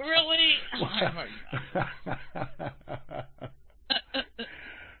 fuck, really?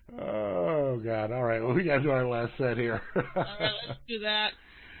 Oh, God. All right, well, we got to do our last set here. All right, let's do that.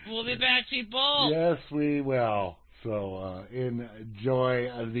 We'll be back, people. Yes, we will. So,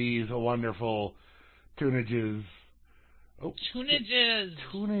 enjoy these wonderful tunages. Oh, tunages.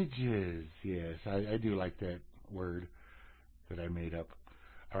 Tunages, yes. I do like that word that I made up.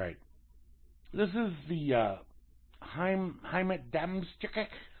 All right. This is the Heimat Damschick.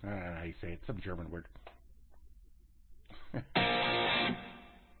 I don't know how you say it. Some German word.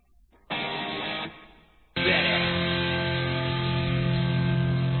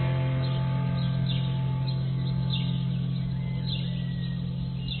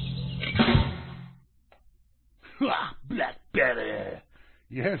 Black Betty.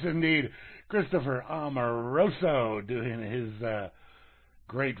 Yes, indeed. Christopher Amoroso doing his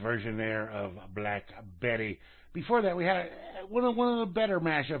great version there of Black Betty. Before that, we had one of the better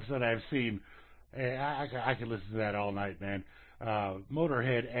mashups that I've seen. I could listen to that all night, man.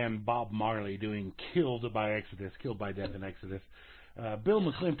 Motorhead and Bob Marley doing Killed by Death in Exodus. Bill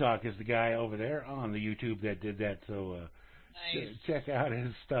McClintock is the guy over there on the YouTube that did that, so nice. Check out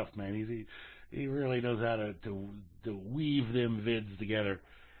his stuff, man. He really knows how to weave them vids together.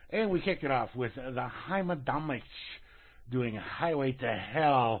 And we kicked it off with the Heimadamics doing Highway to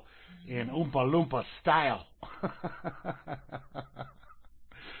Hell in Oompa Loompa style.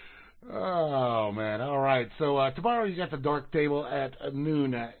 Oh, man. All right. So tomorrow you got the Dork Table at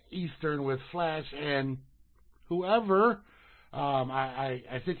noon Eastern with Flash and whoever.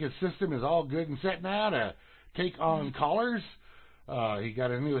 I think his system is all good and set now to take on callers. He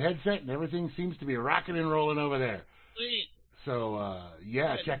got a new headset and everything seems to be rocking and rolling over there. Sweet. So,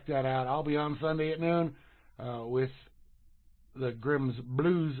 yeah, check that out. I'll be on Sunday at noon with the Grimm's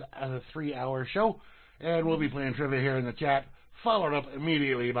Blues 3-hour show. And we'll be playing trivia here in the chat, followed up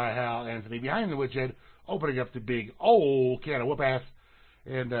immediately by Hal Anthony behind the witch head, opening up the big old can of whoop-ass.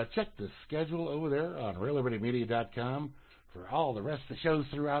 And check the schedule over there on RealLibertyMedia.com for all the rest of the shows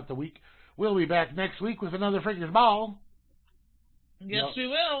throughout the week. We'll be back next week with another Freaker's Ball. Yes, we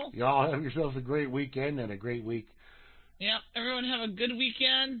will. Y'all have yourselves a great weekend and a great week. Yeah, everyone have a good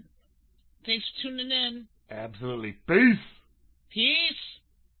weekend. Thanks for tuning in. Absolutely. Peace. Peace.